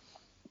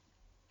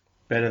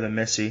 Better than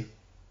Messi.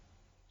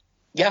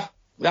 Yeah,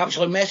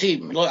 absolutely.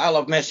 Messi, look, I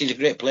love Messi, he's a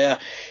great player.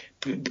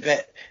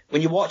 But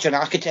when you watch an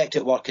architect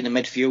at work in the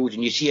midfield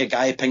and you see a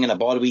guy pinging a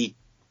ball the way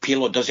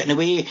Pirlo does it, in the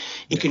way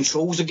he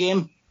controls the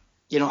game,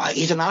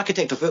 he's an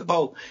architect of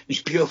football.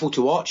 He's beautiful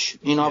to watch.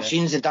 I've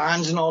seen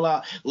Zidane's and all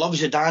that, love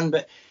Zidane,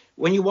 but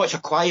when you watch a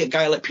quiet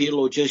guy like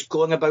Pirlo just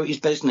going about his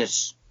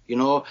business,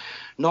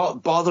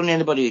 not bothering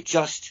anybody,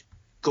 just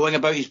going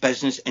about his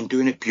business and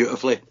doing it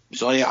beautifully.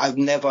 So I've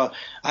never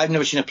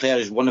seen a player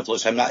as wonderful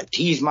as him.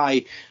 He's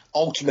my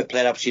ultimate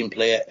player I've seen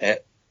play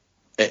at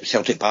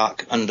Celtic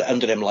Park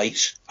under them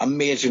lights.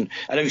 Amazing,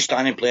 an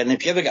outstanding player. And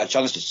if you ever get a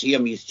chance to see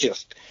him, he was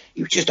just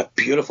a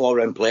beautiful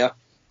all-round player.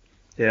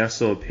 Yeah, I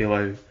saw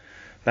Pirlo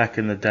back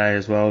in the day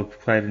as well.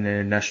 Played in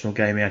a national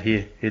game out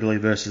here, Italy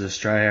versus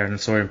Australia, and I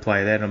saw him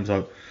play there. And I was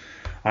like,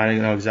 I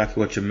don't know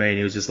exactly what you mean.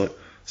 He was just like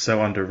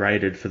so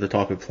underrated for the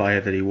type of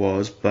player that he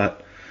was.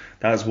 But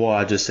that's why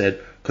I just said,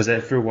 because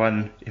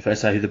everyone, if they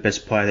say who the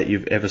best player that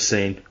you've ever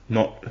seen,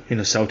 not in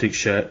a Celtic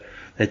shirt,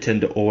 they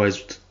tend to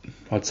always,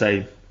 I'd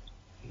say,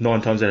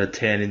 9 times out of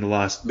 10 in the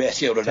last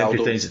Messi or 10,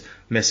 Ronaldo. 15,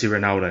 Messi,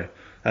 Ronaldo.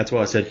 That's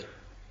why I said,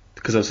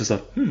 because I was just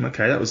like,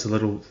 okay, that was a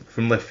little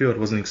from left field. I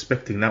wasn't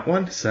expecting that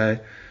one. So,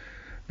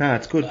 no,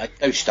 it's good.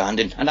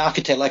 Outstanding. An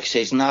architect, like I say,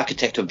 he's an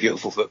architect of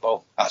beautiful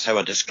football. That's how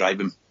I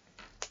describe him.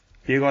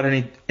 You got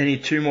any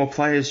 2 more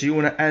players you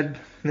want to add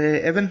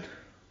there, Evan?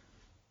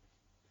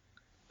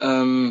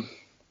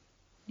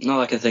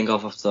 Not I can think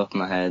of off the top of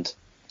my head.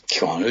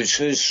 Come on,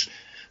 who's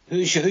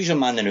your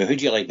man the new? Who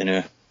do you like the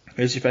new?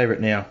 Who's your favourite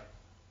now?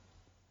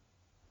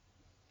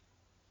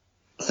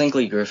 I think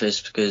Lee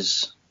Griffiths,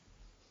 because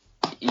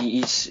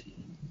I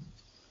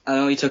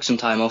know he took some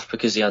time off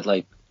because he had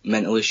like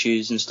mental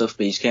issues and stuff,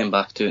 but he's getting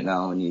back to it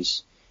now and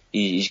he's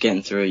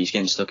getting through it, he's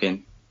getting stuck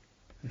in.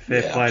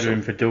 Fair play to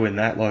him for doing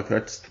that. Like,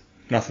 that's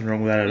nothing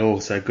wrong with that at all.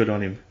 So good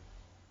on him.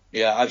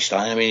 Yeah,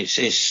 outstanding. I mean,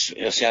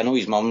 I know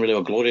his mum really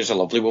well. Gloria's a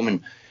lovely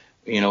woman,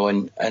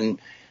 and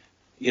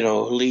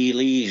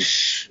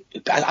Lee's.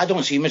 I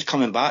don't see him as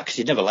coming back because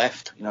he never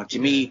left. To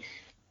me,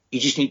 he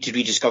just needs to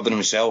rediscover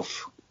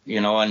himself.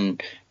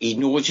 And he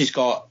knows he's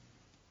got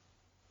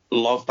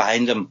love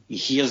behind him. He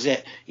hears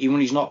it. Even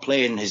when he's not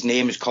playing, his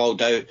name is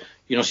called out.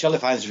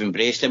 Celtic fans have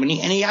embraced him, and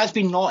he has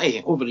been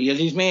naughty over the years.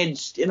 He's made,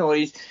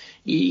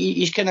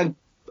 he's kind of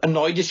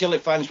annoyed the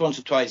Celtic fans once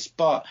or twice,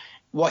 but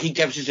what he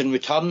gives us in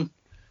return,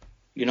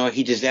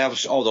 he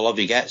deserves all the love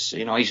he gets.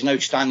 He's an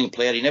outstanding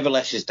player. He never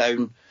lets us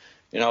down.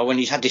 When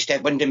he's had to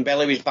step, when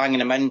Dembele was banging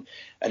him in,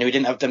 and we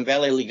didn't have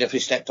Dembele, Lee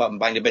Griffiths stepped up and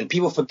banged him in.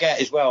 People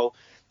forget as well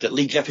that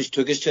Lee Griffiths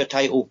took us to a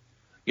title.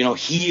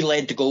 He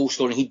led the goal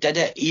scoring. He did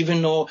it,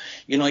 even though,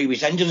 he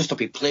was injured and stuff.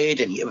 He played,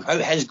 and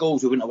without his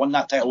goals, we wouldn't have won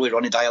that title with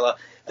Ronnie Dyler.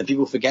 And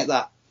people forget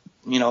that,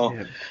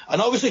 Yeah.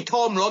 And obviously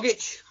Tom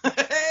Rogic.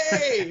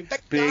 Hey,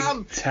 Big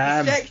Tam.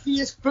 The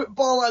sexiest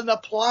footballer on the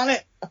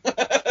planet.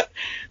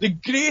 The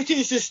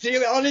greatest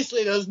Australian.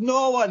 Honestly, there's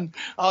no one.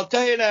 I'll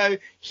tell you now,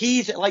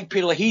 he's like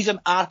Pirlo. He's an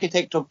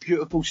architect of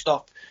beautiful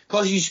stuff.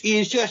 Because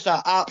he's just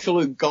an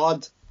absolute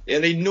god.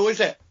 And he knows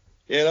it.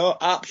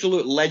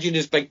 Absolute legend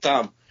is Big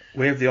Tam.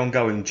 We have the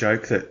ongoing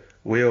joke that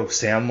we all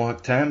sound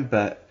like Tam,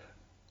 but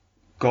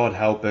God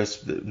help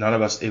us, none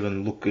of us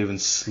even look even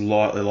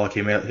slightly like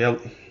him.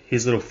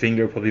 His little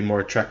finger probably more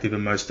attractive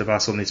than most of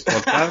us on this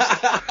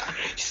podcast.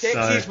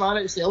 Sexiest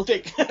man at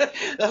Celtic.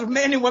 There's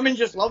men and women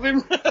just love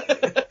him.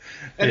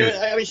 And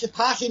I was just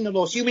passing the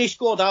ball. See when he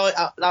scored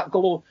that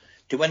goal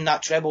to win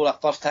that treble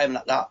that first time,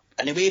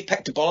 and the way he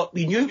picked the ball up,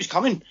 we knew it was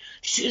coming.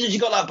 As soon as he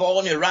got that ball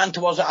and he ran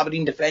towards the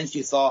Aberdeen defence,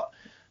 you thought,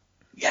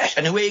 yes.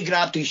 And the way he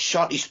grabbed his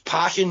shot, his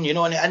passion,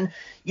 and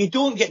you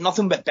don't get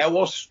nothing but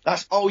belters.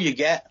 That's all you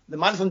get. The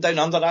man from down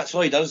under, that's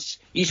all he does.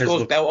 He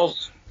scores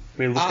belters.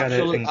 We look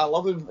Absolutely, at it. I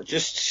love him.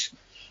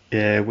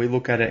 We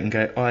look at it and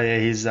go, oh yeah,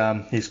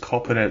 he's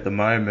copping it at the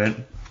moment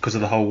because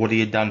of the whole what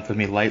he had done for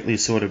me lately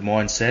sort of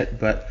mindset.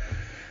 But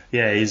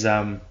yeah, he's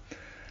some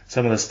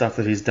of the stuff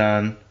that he's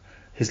done.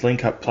 His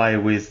link-up play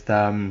with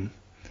Dembele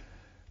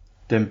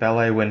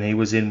when he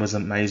was in was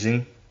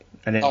amazing.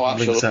 And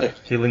then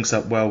he links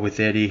up well with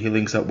Eddie. He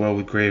links up well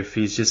with Griff.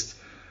 He's just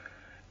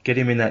get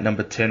him in that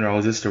number 10 role.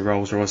 He's just a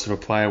Rolls Royce of a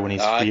player when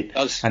he's fit.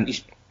 And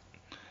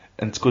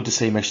it's good to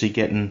see him actually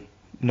getting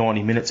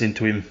 90 minutes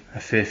into him a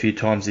fair few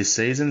times this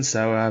season.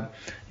 So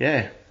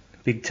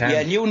big time.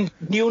 Yeah,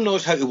 Neil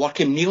knows how to work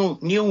him. Neil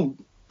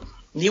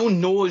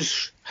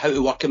knows how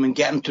to work him and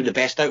get him to the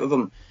best out of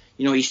him.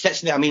 He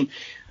sits there. I mean,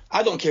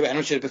 I don't care what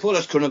anyone says. Before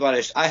this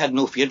coronavirus, I had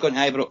no fear going to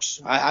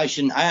Ibrox. I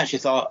actually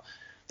thought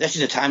this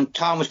is the time.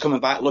 Tom was coming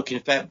back looking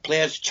fit.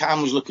 Players,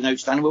 Cham was looking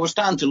outstanding. We were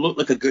starting to look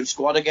like a good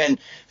squad again,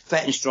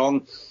 fit and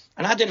strong.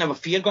 And I didn't have a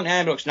fear going to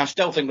Ibrox, and I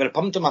still think we'd have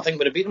pumped them. I think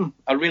we'd have beaten them.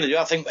 I really do.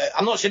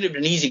 I'm not saying it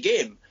would be an easy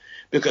game,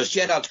 because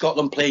Gerrard's got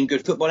them playing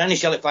good football. Any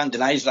Celtic fan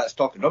denies that's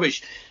talking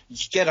rubbish.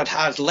 Gerrard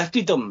has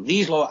lifted them.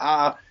 These lot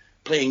are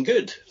playing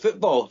good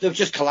football. They've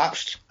just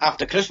collapsed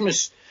after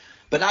Christmas.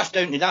 But that's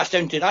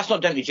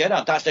not down to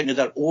Gerrard. That's down to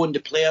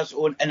the players'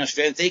 own inner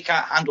strength. They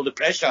can't handle the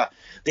pressure.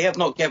 They have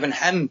not given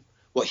him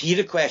what he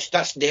requests.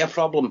 That's their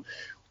problem.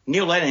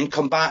 Neil Lennon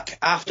come back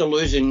after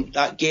losing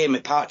that game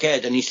at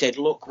Parkhead, and he said,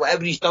 look,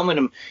 whatever he's done with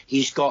him,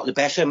 he's got the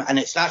best of him. And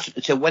it's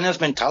a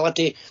winner's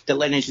mentality that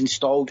Lennon's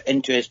installed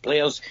into his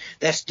players.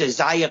 This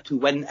desire to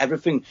win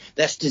everything.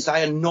 This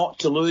desire not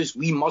to lose.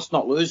 We must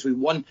not lose. We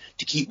want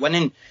to keep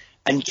winning.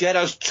 And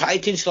Gerrard's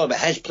tried to instill it, but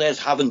his players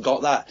haven't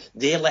got that.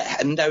 They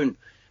let him down.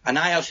 And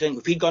I actually think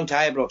if he'd gone to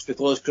Ibrox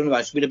before this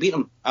coronavirus, we'd have beat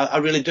them. I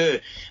really do.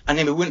 And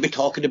then we wouldn't be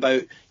talking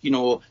about,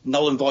 null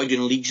and void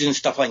in leagues and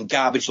stuff like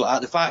garbage like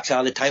that. The facts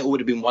are the title would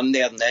have been won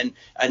there and then,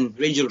 and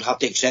Rangers would have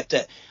to accept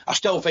it. I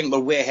still think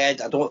we're way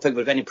ahead. I don't think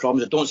we've any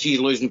problems. I don't see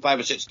us losing 5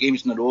 or 6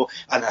 games in a row,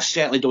 and I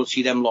certainly don't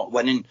see them lot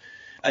winning.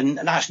 And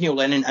that's Neil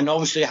Lennon. And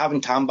obviously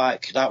having Tam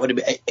back, that would have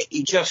been...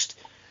 It just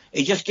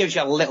gives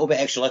you a little bit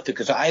extra lift,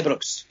 because at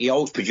Ibrox, he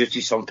always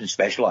produces something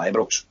special at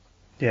Ibrox.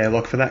 Yeah,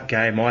 like for that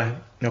game, I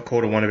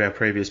called on one of our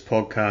previous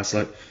podcasts.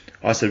 Like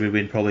I said, we'd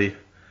win probably,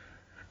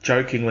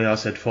 jokingly, I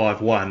said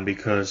 5-1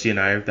 because they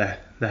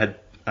had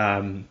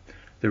the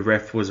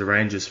ref was a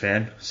Rangers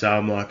fan, so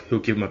I'm like, he'll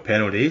give him a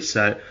penalty.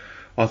 So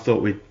I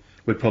thought we'd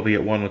probably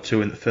get 1 or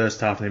 2 in the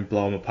first half and then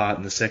blow them apart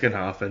in the second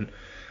half. And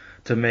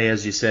to me,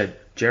 as you said,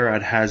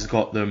 Gerrard has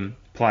got them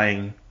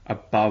playing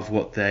above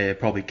what they're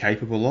probably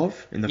capable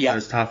of in the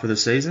first half of the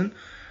season.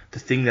 The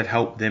thing that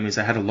helped them is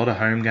they had a lot of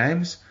home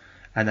games.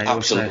 And they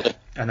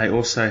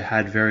also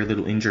had very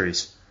little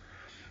injuries.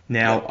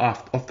 Now,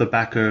 off the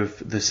back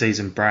of the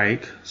season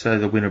break, so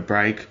the winter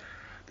break,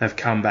 they've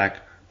come back.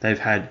 They've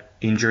had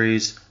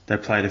injuries. They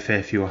played a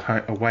fair few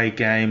away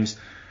games.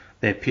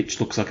 Their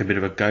pitch looks like a bit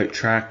of a goat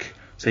track.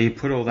 So you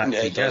put all that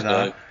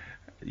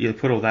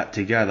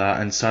together.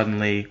 And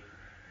suddenly,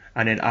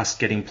 and then us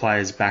getting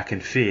players back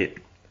and fit.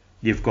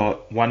 You've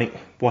got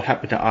what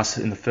happened to us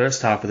in the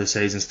first half of the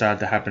season started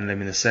to happen to them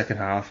in the second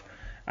half.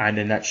 And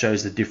then that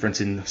shows the difference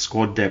in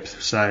squad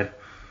depth. So,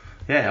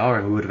 yeah, I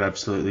reckon we would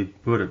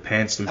have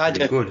pantsed them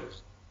pretty good.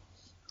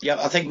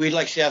 Yeah, I think we'd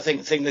like to say, I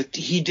think that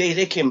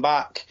they came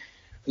back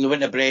from the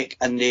winter break,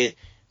 and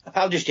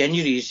apart just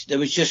injuries, there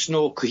was just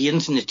no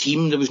coherence in the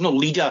team. There was no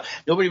leader.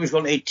 Nobody was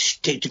going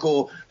to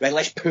go, right,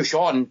 let's push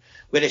on.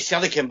 Whereas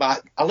Celtic came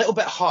back a little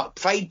bit hurt.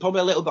 Pride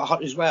probably a little bit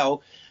hurt as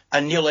well.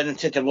 And Neil Lennon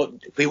said to him, look,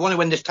 if we want to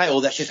win this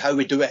title, this is how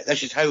we do it.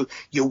 This is how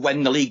you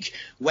win the league.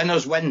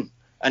 Winners win.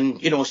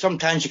 And,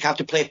 sometimes you have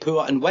to play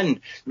poor and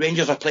win.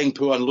 Rangers are playing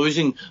poor and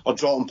losing or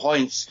drawing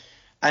points.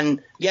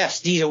 And,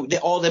 yes,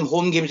 all them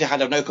home games they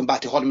had have now come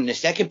back to haunt them in the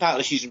second part of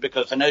the season,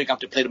 because they're now going to have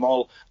to play them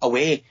all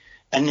away.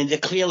 And they're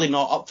clearly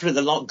not up for it.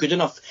 They're not good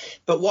enough.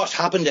 But what's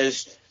happened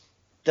is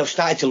they've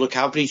started to look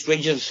average.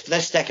 Rangers,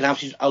 this second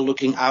half season, are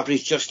looking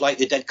average, just like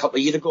they did a couple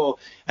of years ago.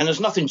 And there's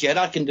nothing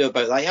Gerrard can do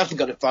about that. He hasn't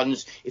got the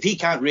funds. If he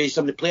can't raise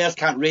them, the players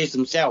can't raise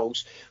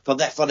themselves for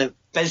the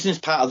business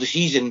part of the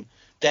season,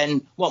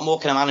 then what more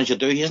can a manager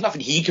do? There's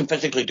nothing he can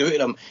physically do to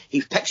them.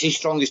 He picks his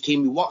strongest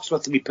team, he works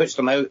with them, he puts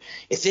them out.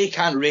 If they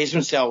can't raise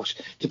themselves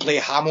to play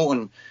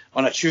Hamilton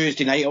on a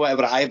Tuesday night or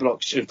whatever at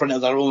Ibrox in front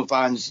of their own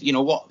fans,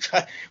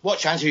 what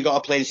chance have you got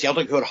of playing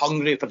Celtic, who are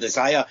hungry for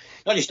desire?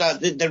 Not just that,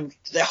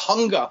 the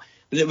hunger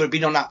that would have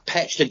been on that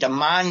pitch, the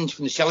demand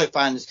from the Celtic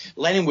fans,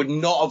 Lennon would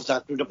not have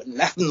that. Would have been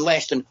nothing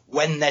less than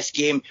win this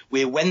game.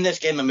 We win this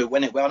game and we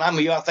win it well. And I'm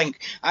with you. I think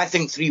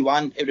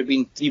 3-1. It would have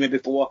been 3, maybe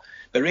 4.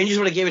 But Rangers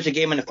would have gave us a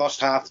game in the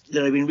first half.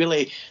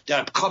 They'd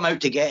have come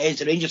out to get us.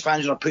 The Rangers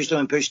fans would have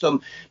pushed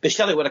them. But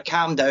Celtic would have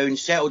calmed down,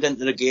 settled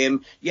into the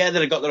game. Yeah,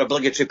 they'd have got their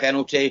obligatory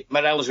penalty.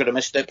 Morelos would have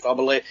missed it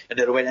probably, and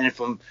they'd have went in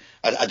from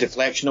a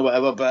deflection or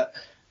whatever. But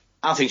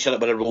I think Celtic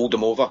would have rolled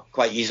them over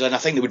quite easily, and I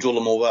think they would roll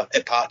them over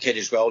at Parkhead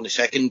as well in the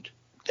second.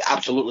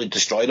 Absolutely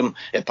destroy them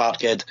at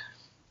Parkhead.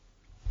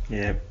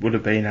 Yeah, would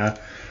have been.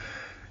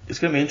 It's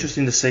going to be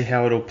interesting to see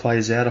how it all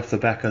plays out off the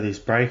back of this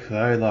break,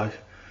 though. Like,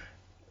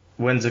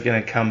 when's it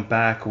going to come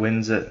back? Or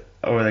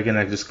are they going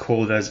to just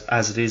call it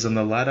as it is on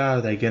the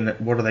ladder?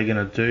 What are they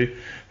going to do?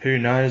 Who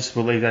knows?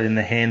 We'll leave that in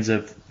the hands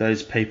of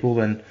those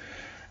people, and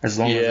as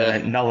long as they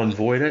don't null and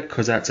void it,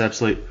 because that's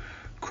absolute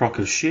crock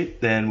of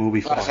shit, then we'll be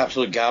fine. That's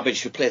absolute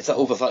garbage. We played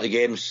over 30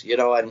 games,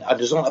 and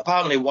there's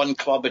apparently one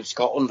club in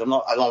Scotland. I'm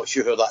not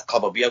sure who that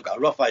club will be. I've got a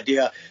rough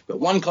idea, but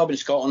one club in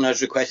Scotland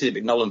has requested it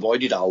be null and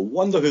voided. I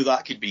wonder who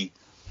that could be.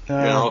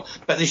 But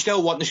they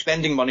still want the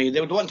spending money.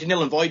 They would want to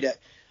null and void it.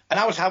 And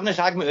I was having this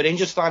argument with a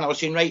Rangers fan. I was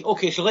saying, right,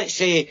 okay, so let's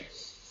say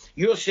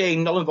you're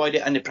saying null and void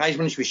it, and the prize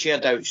money should be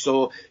shared out.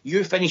 So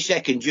you finish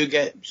second, you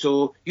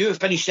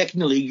finish second in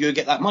the league, you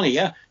get that money,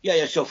 yeah?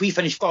 Yeah. So if we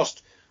finish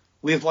first,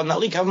 we've won that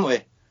league, haven't we?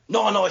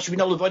 No, it should be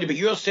null and voided. But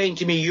you're saying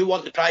to me you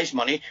want the prize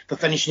money for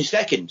finishing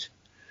second.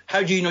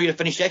 How do you know you'll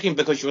finish second?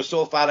 Because you were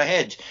so far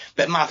ahead.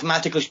 But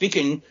mathematically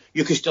speaking,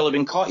 you could still have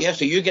been caught, yeah?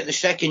 So you get the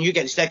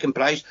second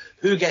prize.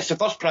 Who gets the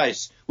first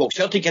prize? Well,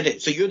 Celtic get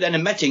it. So you're then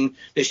admitting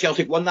that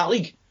Celtic won that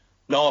league.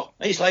 No,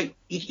 it's like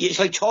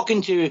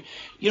talking to,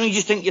 you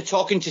just think you're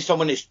talking to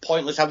someone. It's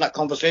pointless having that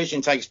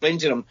conversation to explain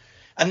to them.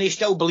 And they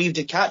still believed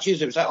the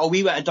catches. It was like, oh,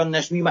 we might have done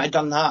this, we might have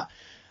done that.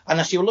 And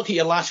I say, well, look at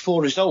your last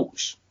 4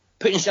 results.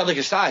 Putting Celtic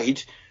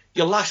aside,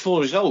 your last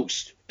 4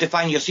 results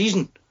define your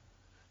season.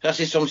 So I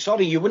said, so I'm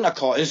sorry, you wouldn't have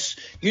caught us.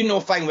 You know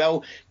fine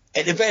well,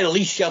 at the very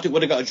least, Celtic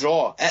would have got a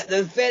draw. At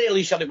the very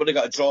least, Celtic would have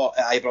got a draw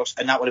at Ibrox,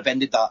 and that would have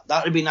ended that. That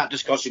would have been that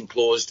discussion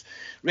closed.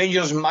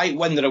 Rangers might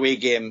win their away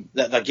game,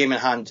 their game in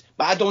hand,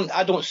 but I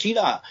don't see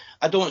that.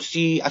 I don't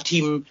see a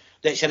team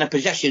that's in a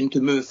position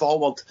to move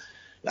forward.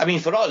 I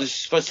mean, for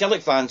us, for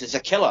Celtic fans, it's a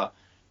killer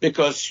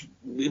because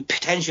we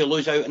potentially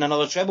lose out in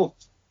another treble.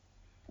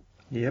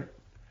 Yep.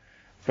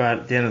 But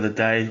at the end of the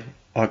day,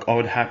 I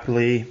would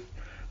happily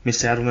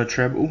miss out on a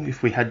treble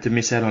if we had to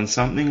miss out on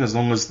something, as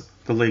long as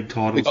the league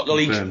title's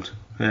confirmed.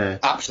 Yeah.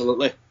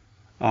 Absolutely.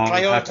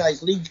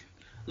 Prioritise league.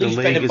 League's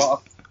bread and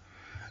butter.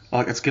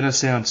 Like, it's going to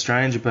sound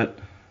strange, but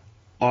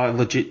I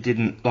legit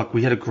didn't... Like,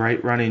 we had a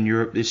great run in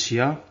Europe this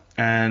year,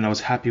 and I was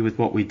happy with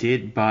what we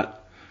did,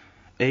 but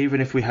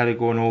even if we had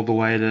gone all the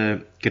way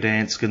to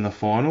Gdansk in the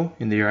final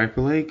in the Europa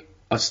League,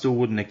 I still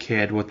wouldn't have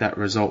cared what that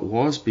result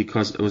was,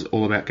 because it was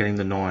all about getting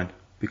the 9,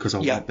 because I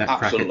want that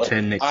crack at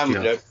 10 next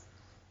year.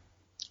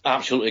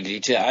 Absolutely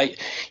agree to it.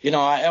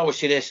 I always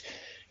say this: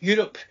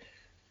 Europe's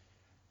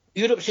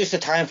just a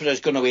time for us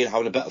going away and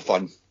having a bit of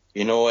fun,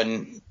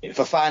 and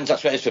for fans,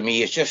 that's what it is for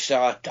me. It's just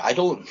I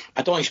don't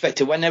expect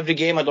to win every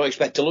game. I don't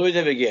expect to lose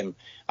every game.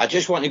 I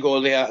just want to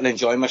go there and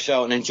enjoy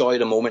myself and enjoy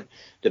the moment.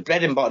 The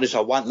bread and butter is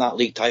I want that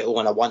league title,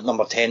 and I want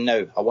number 10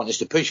 now. I want us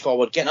to push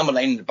forward, get number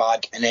 9 in the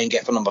bag, and then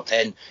get for number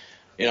 10. And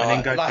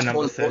then go for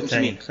number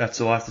 13.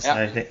 That's all I have to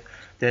say.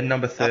 Then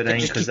number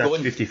 13, because that's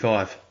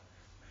 55.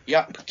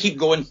 Yeah, keep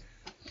going.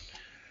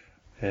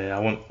 Yeah,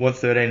 I want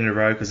 13 in a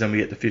row, because then we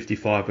get to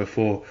 55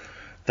 before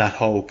that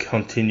whole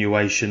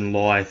continuation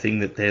lie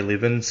thing that they're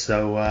living.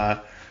 So,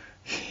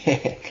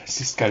 let's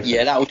just go.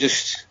 Yeah,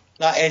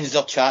 that ends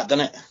their chat,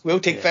 doesn't it? We'll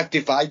take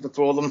 55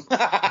 before them.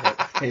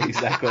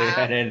 Exactly.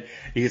 And then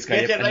you just go,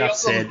 enough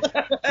said.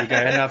 You go,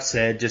 enough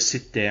said. Just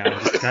sit down.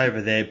 Just go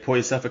over there. Pour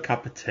yourself a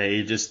cup of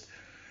tea. Just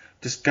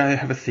go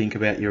have a think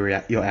about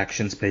your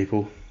actions,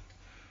 people.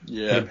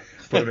 Yeah.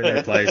 Put them in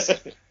their place.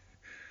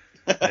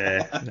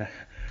 Yeah.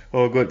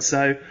 All good.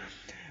 So,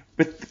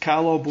 with the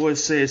Carlisle Boys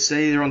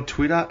CSC, they're on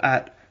Twitter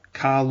at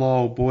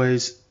Carlisle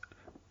Boys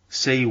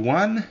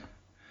C1.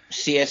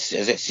 Is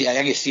it? I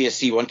think it's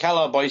CSC1.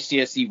 Carlisle Boys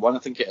CSC1, I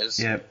think it is.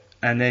 Yep.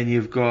 And then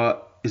you've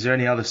got, is there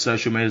any other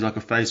social medias like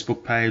a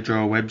Facebook page or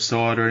a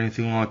website or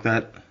anything like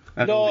that?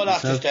 No,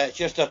 that's just it.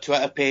 Just a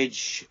Twitter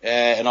page,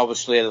 and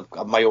obviously I've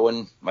got my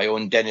own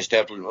Dennis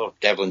Devlin, or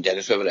Devlin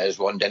Dennis, whoever it is,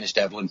 one Dennis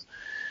Devlin.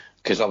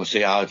 Because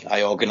obviously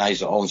I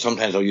organise it all, and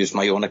sometimes I'll use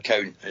my own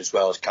account as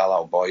well as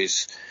Carlisle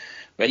Boys.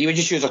 But you would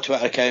just use a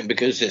Twitter account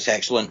because it's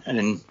excellent, and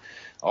then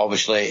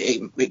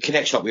obviously it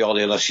connects up with all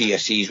the other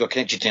CSCs. We're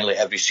connected to nearly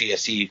every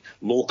CSC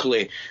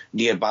locally,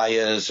 nearby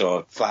us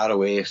or far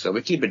away, so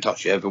we keep in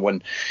touch with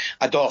everyone.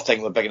 I don't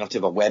think we're big enough to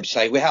have a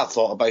website. We have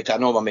thought about it. I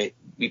know my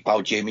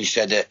pal Jamie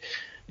said it,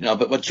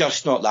 but we're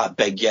just not that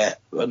big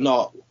yet. We're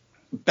not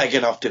big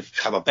enough to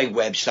have a big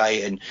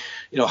website and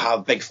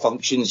have big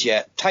functions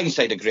yet.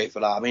 Tyneside are great for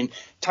that. I mean,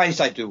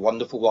 Tyneside do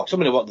wonderful work. Some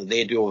of the work that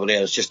they do over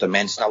there is just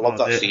immense, and I love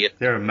that to see it.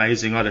 They're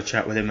amazing. I had a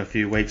chat with them a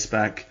few weeks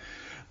back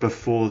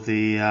before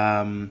the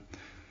one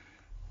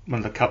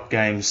of the cup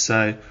games,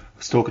 so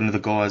was talking to the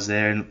guys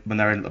there, and when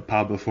they were in the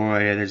pub before,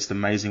 yeah, they're just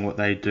amazing what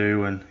they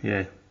do, and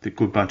yeah, they're a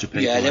good bunch of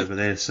people over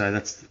there. So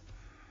that's.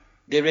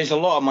 They raise a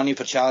lot of money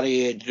for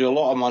charity. They do a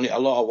lot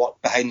of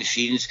work behind the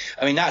scenes.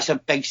 I mean, that's a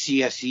big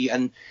CSC,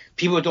 and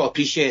people don't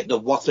appreciate the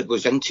work that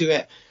goes into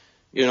it.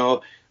 You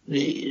know,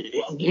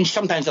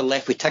 sometimes they're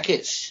left with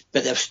tickets,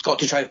 but they've got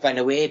to try to find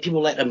a way.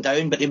 People let them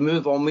down, but they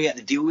move on with it,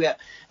 they deal with it,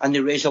 and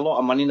they raise a lot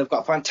of money, and they've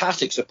got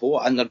fantastic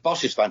support, and their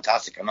bus is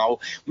fantastic and all.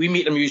 We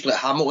meet them usually at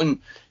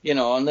Hamilton, you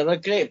know, and they're a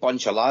great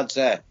bunch of lads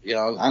there, you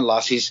know, and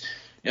lasses,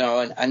 you know,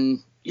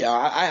 and yeah,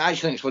 I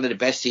actually think it's one of the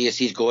best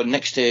CSCs going,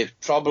 next to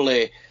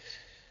probably,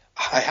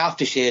 I have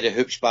to say, the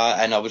Hoop Spa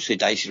and obviously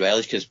Dicey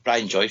Wellies, because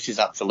Brian Joyce is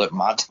absolute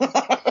mad.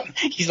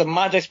 He's the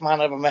maddest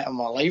man I've ever met in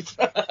my life.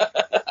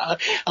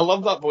 I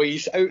love that boy.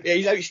 He's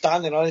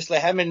outstanding, honestly.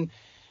 Him and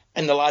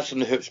the lads from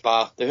the Hoop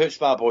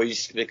Spa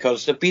boys,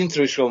 because they've been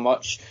through so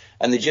much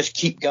and they just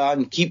keep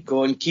going.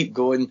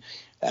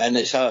 And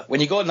it's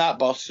when you go on that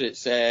bus,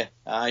 it's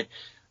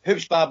Hoop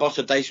Spa bus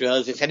or Dicey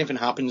Wellies. If anything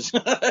happens,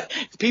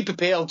 be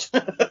prepared.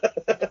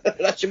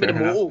 That should be the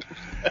motto.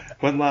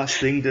 One last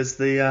thing, does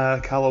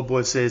the Carlisle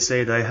Boys CSC,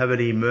 do they have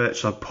any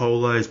merch like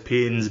polos,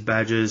 pins,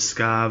 badges,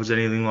 scarves,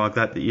 anything like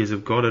that you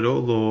have got at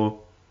all, or?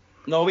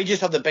 No, we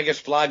just have the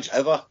biggest flags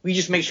ever. We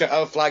just make sure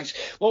our flags,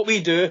 what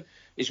we do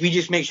is we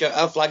just make sure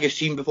our flag is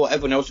seen before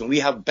everyone else, and we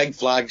have big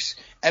flags.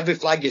 Every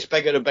flag gets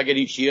bigger and bigger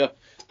each year.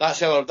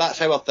 That's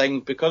our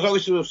thing, because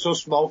obviously we're so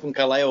small from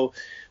Carlisle.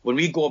 When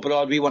we go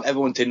abroad, we want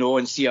everyone to know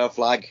and see our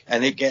flag,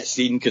 and it gets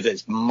seen because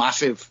it's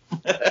massive.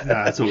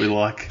 That's what we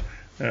like.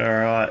 All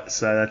right,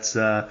 so that's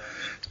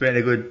it's been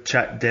a good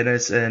chat,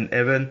 Dennis and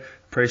Evan.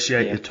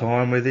 Appreciate your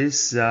time with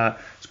this.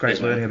 It's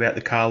great learning about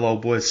the Carlisle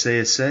Boys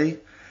CSC,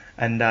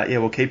 and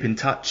we'll keep in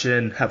touch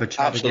and have a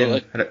chat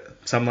again at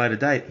some later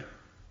date.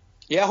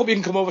 Yeah, I hope you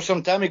can come over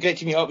sometime. It's great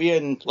to meet up with you,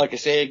 and like I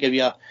say, give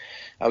you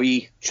a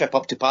wee trip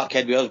up to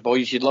Parkhead with us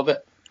boys. You'd love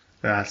it.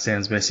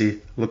 Sounds messy.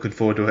 Looking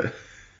forward to it.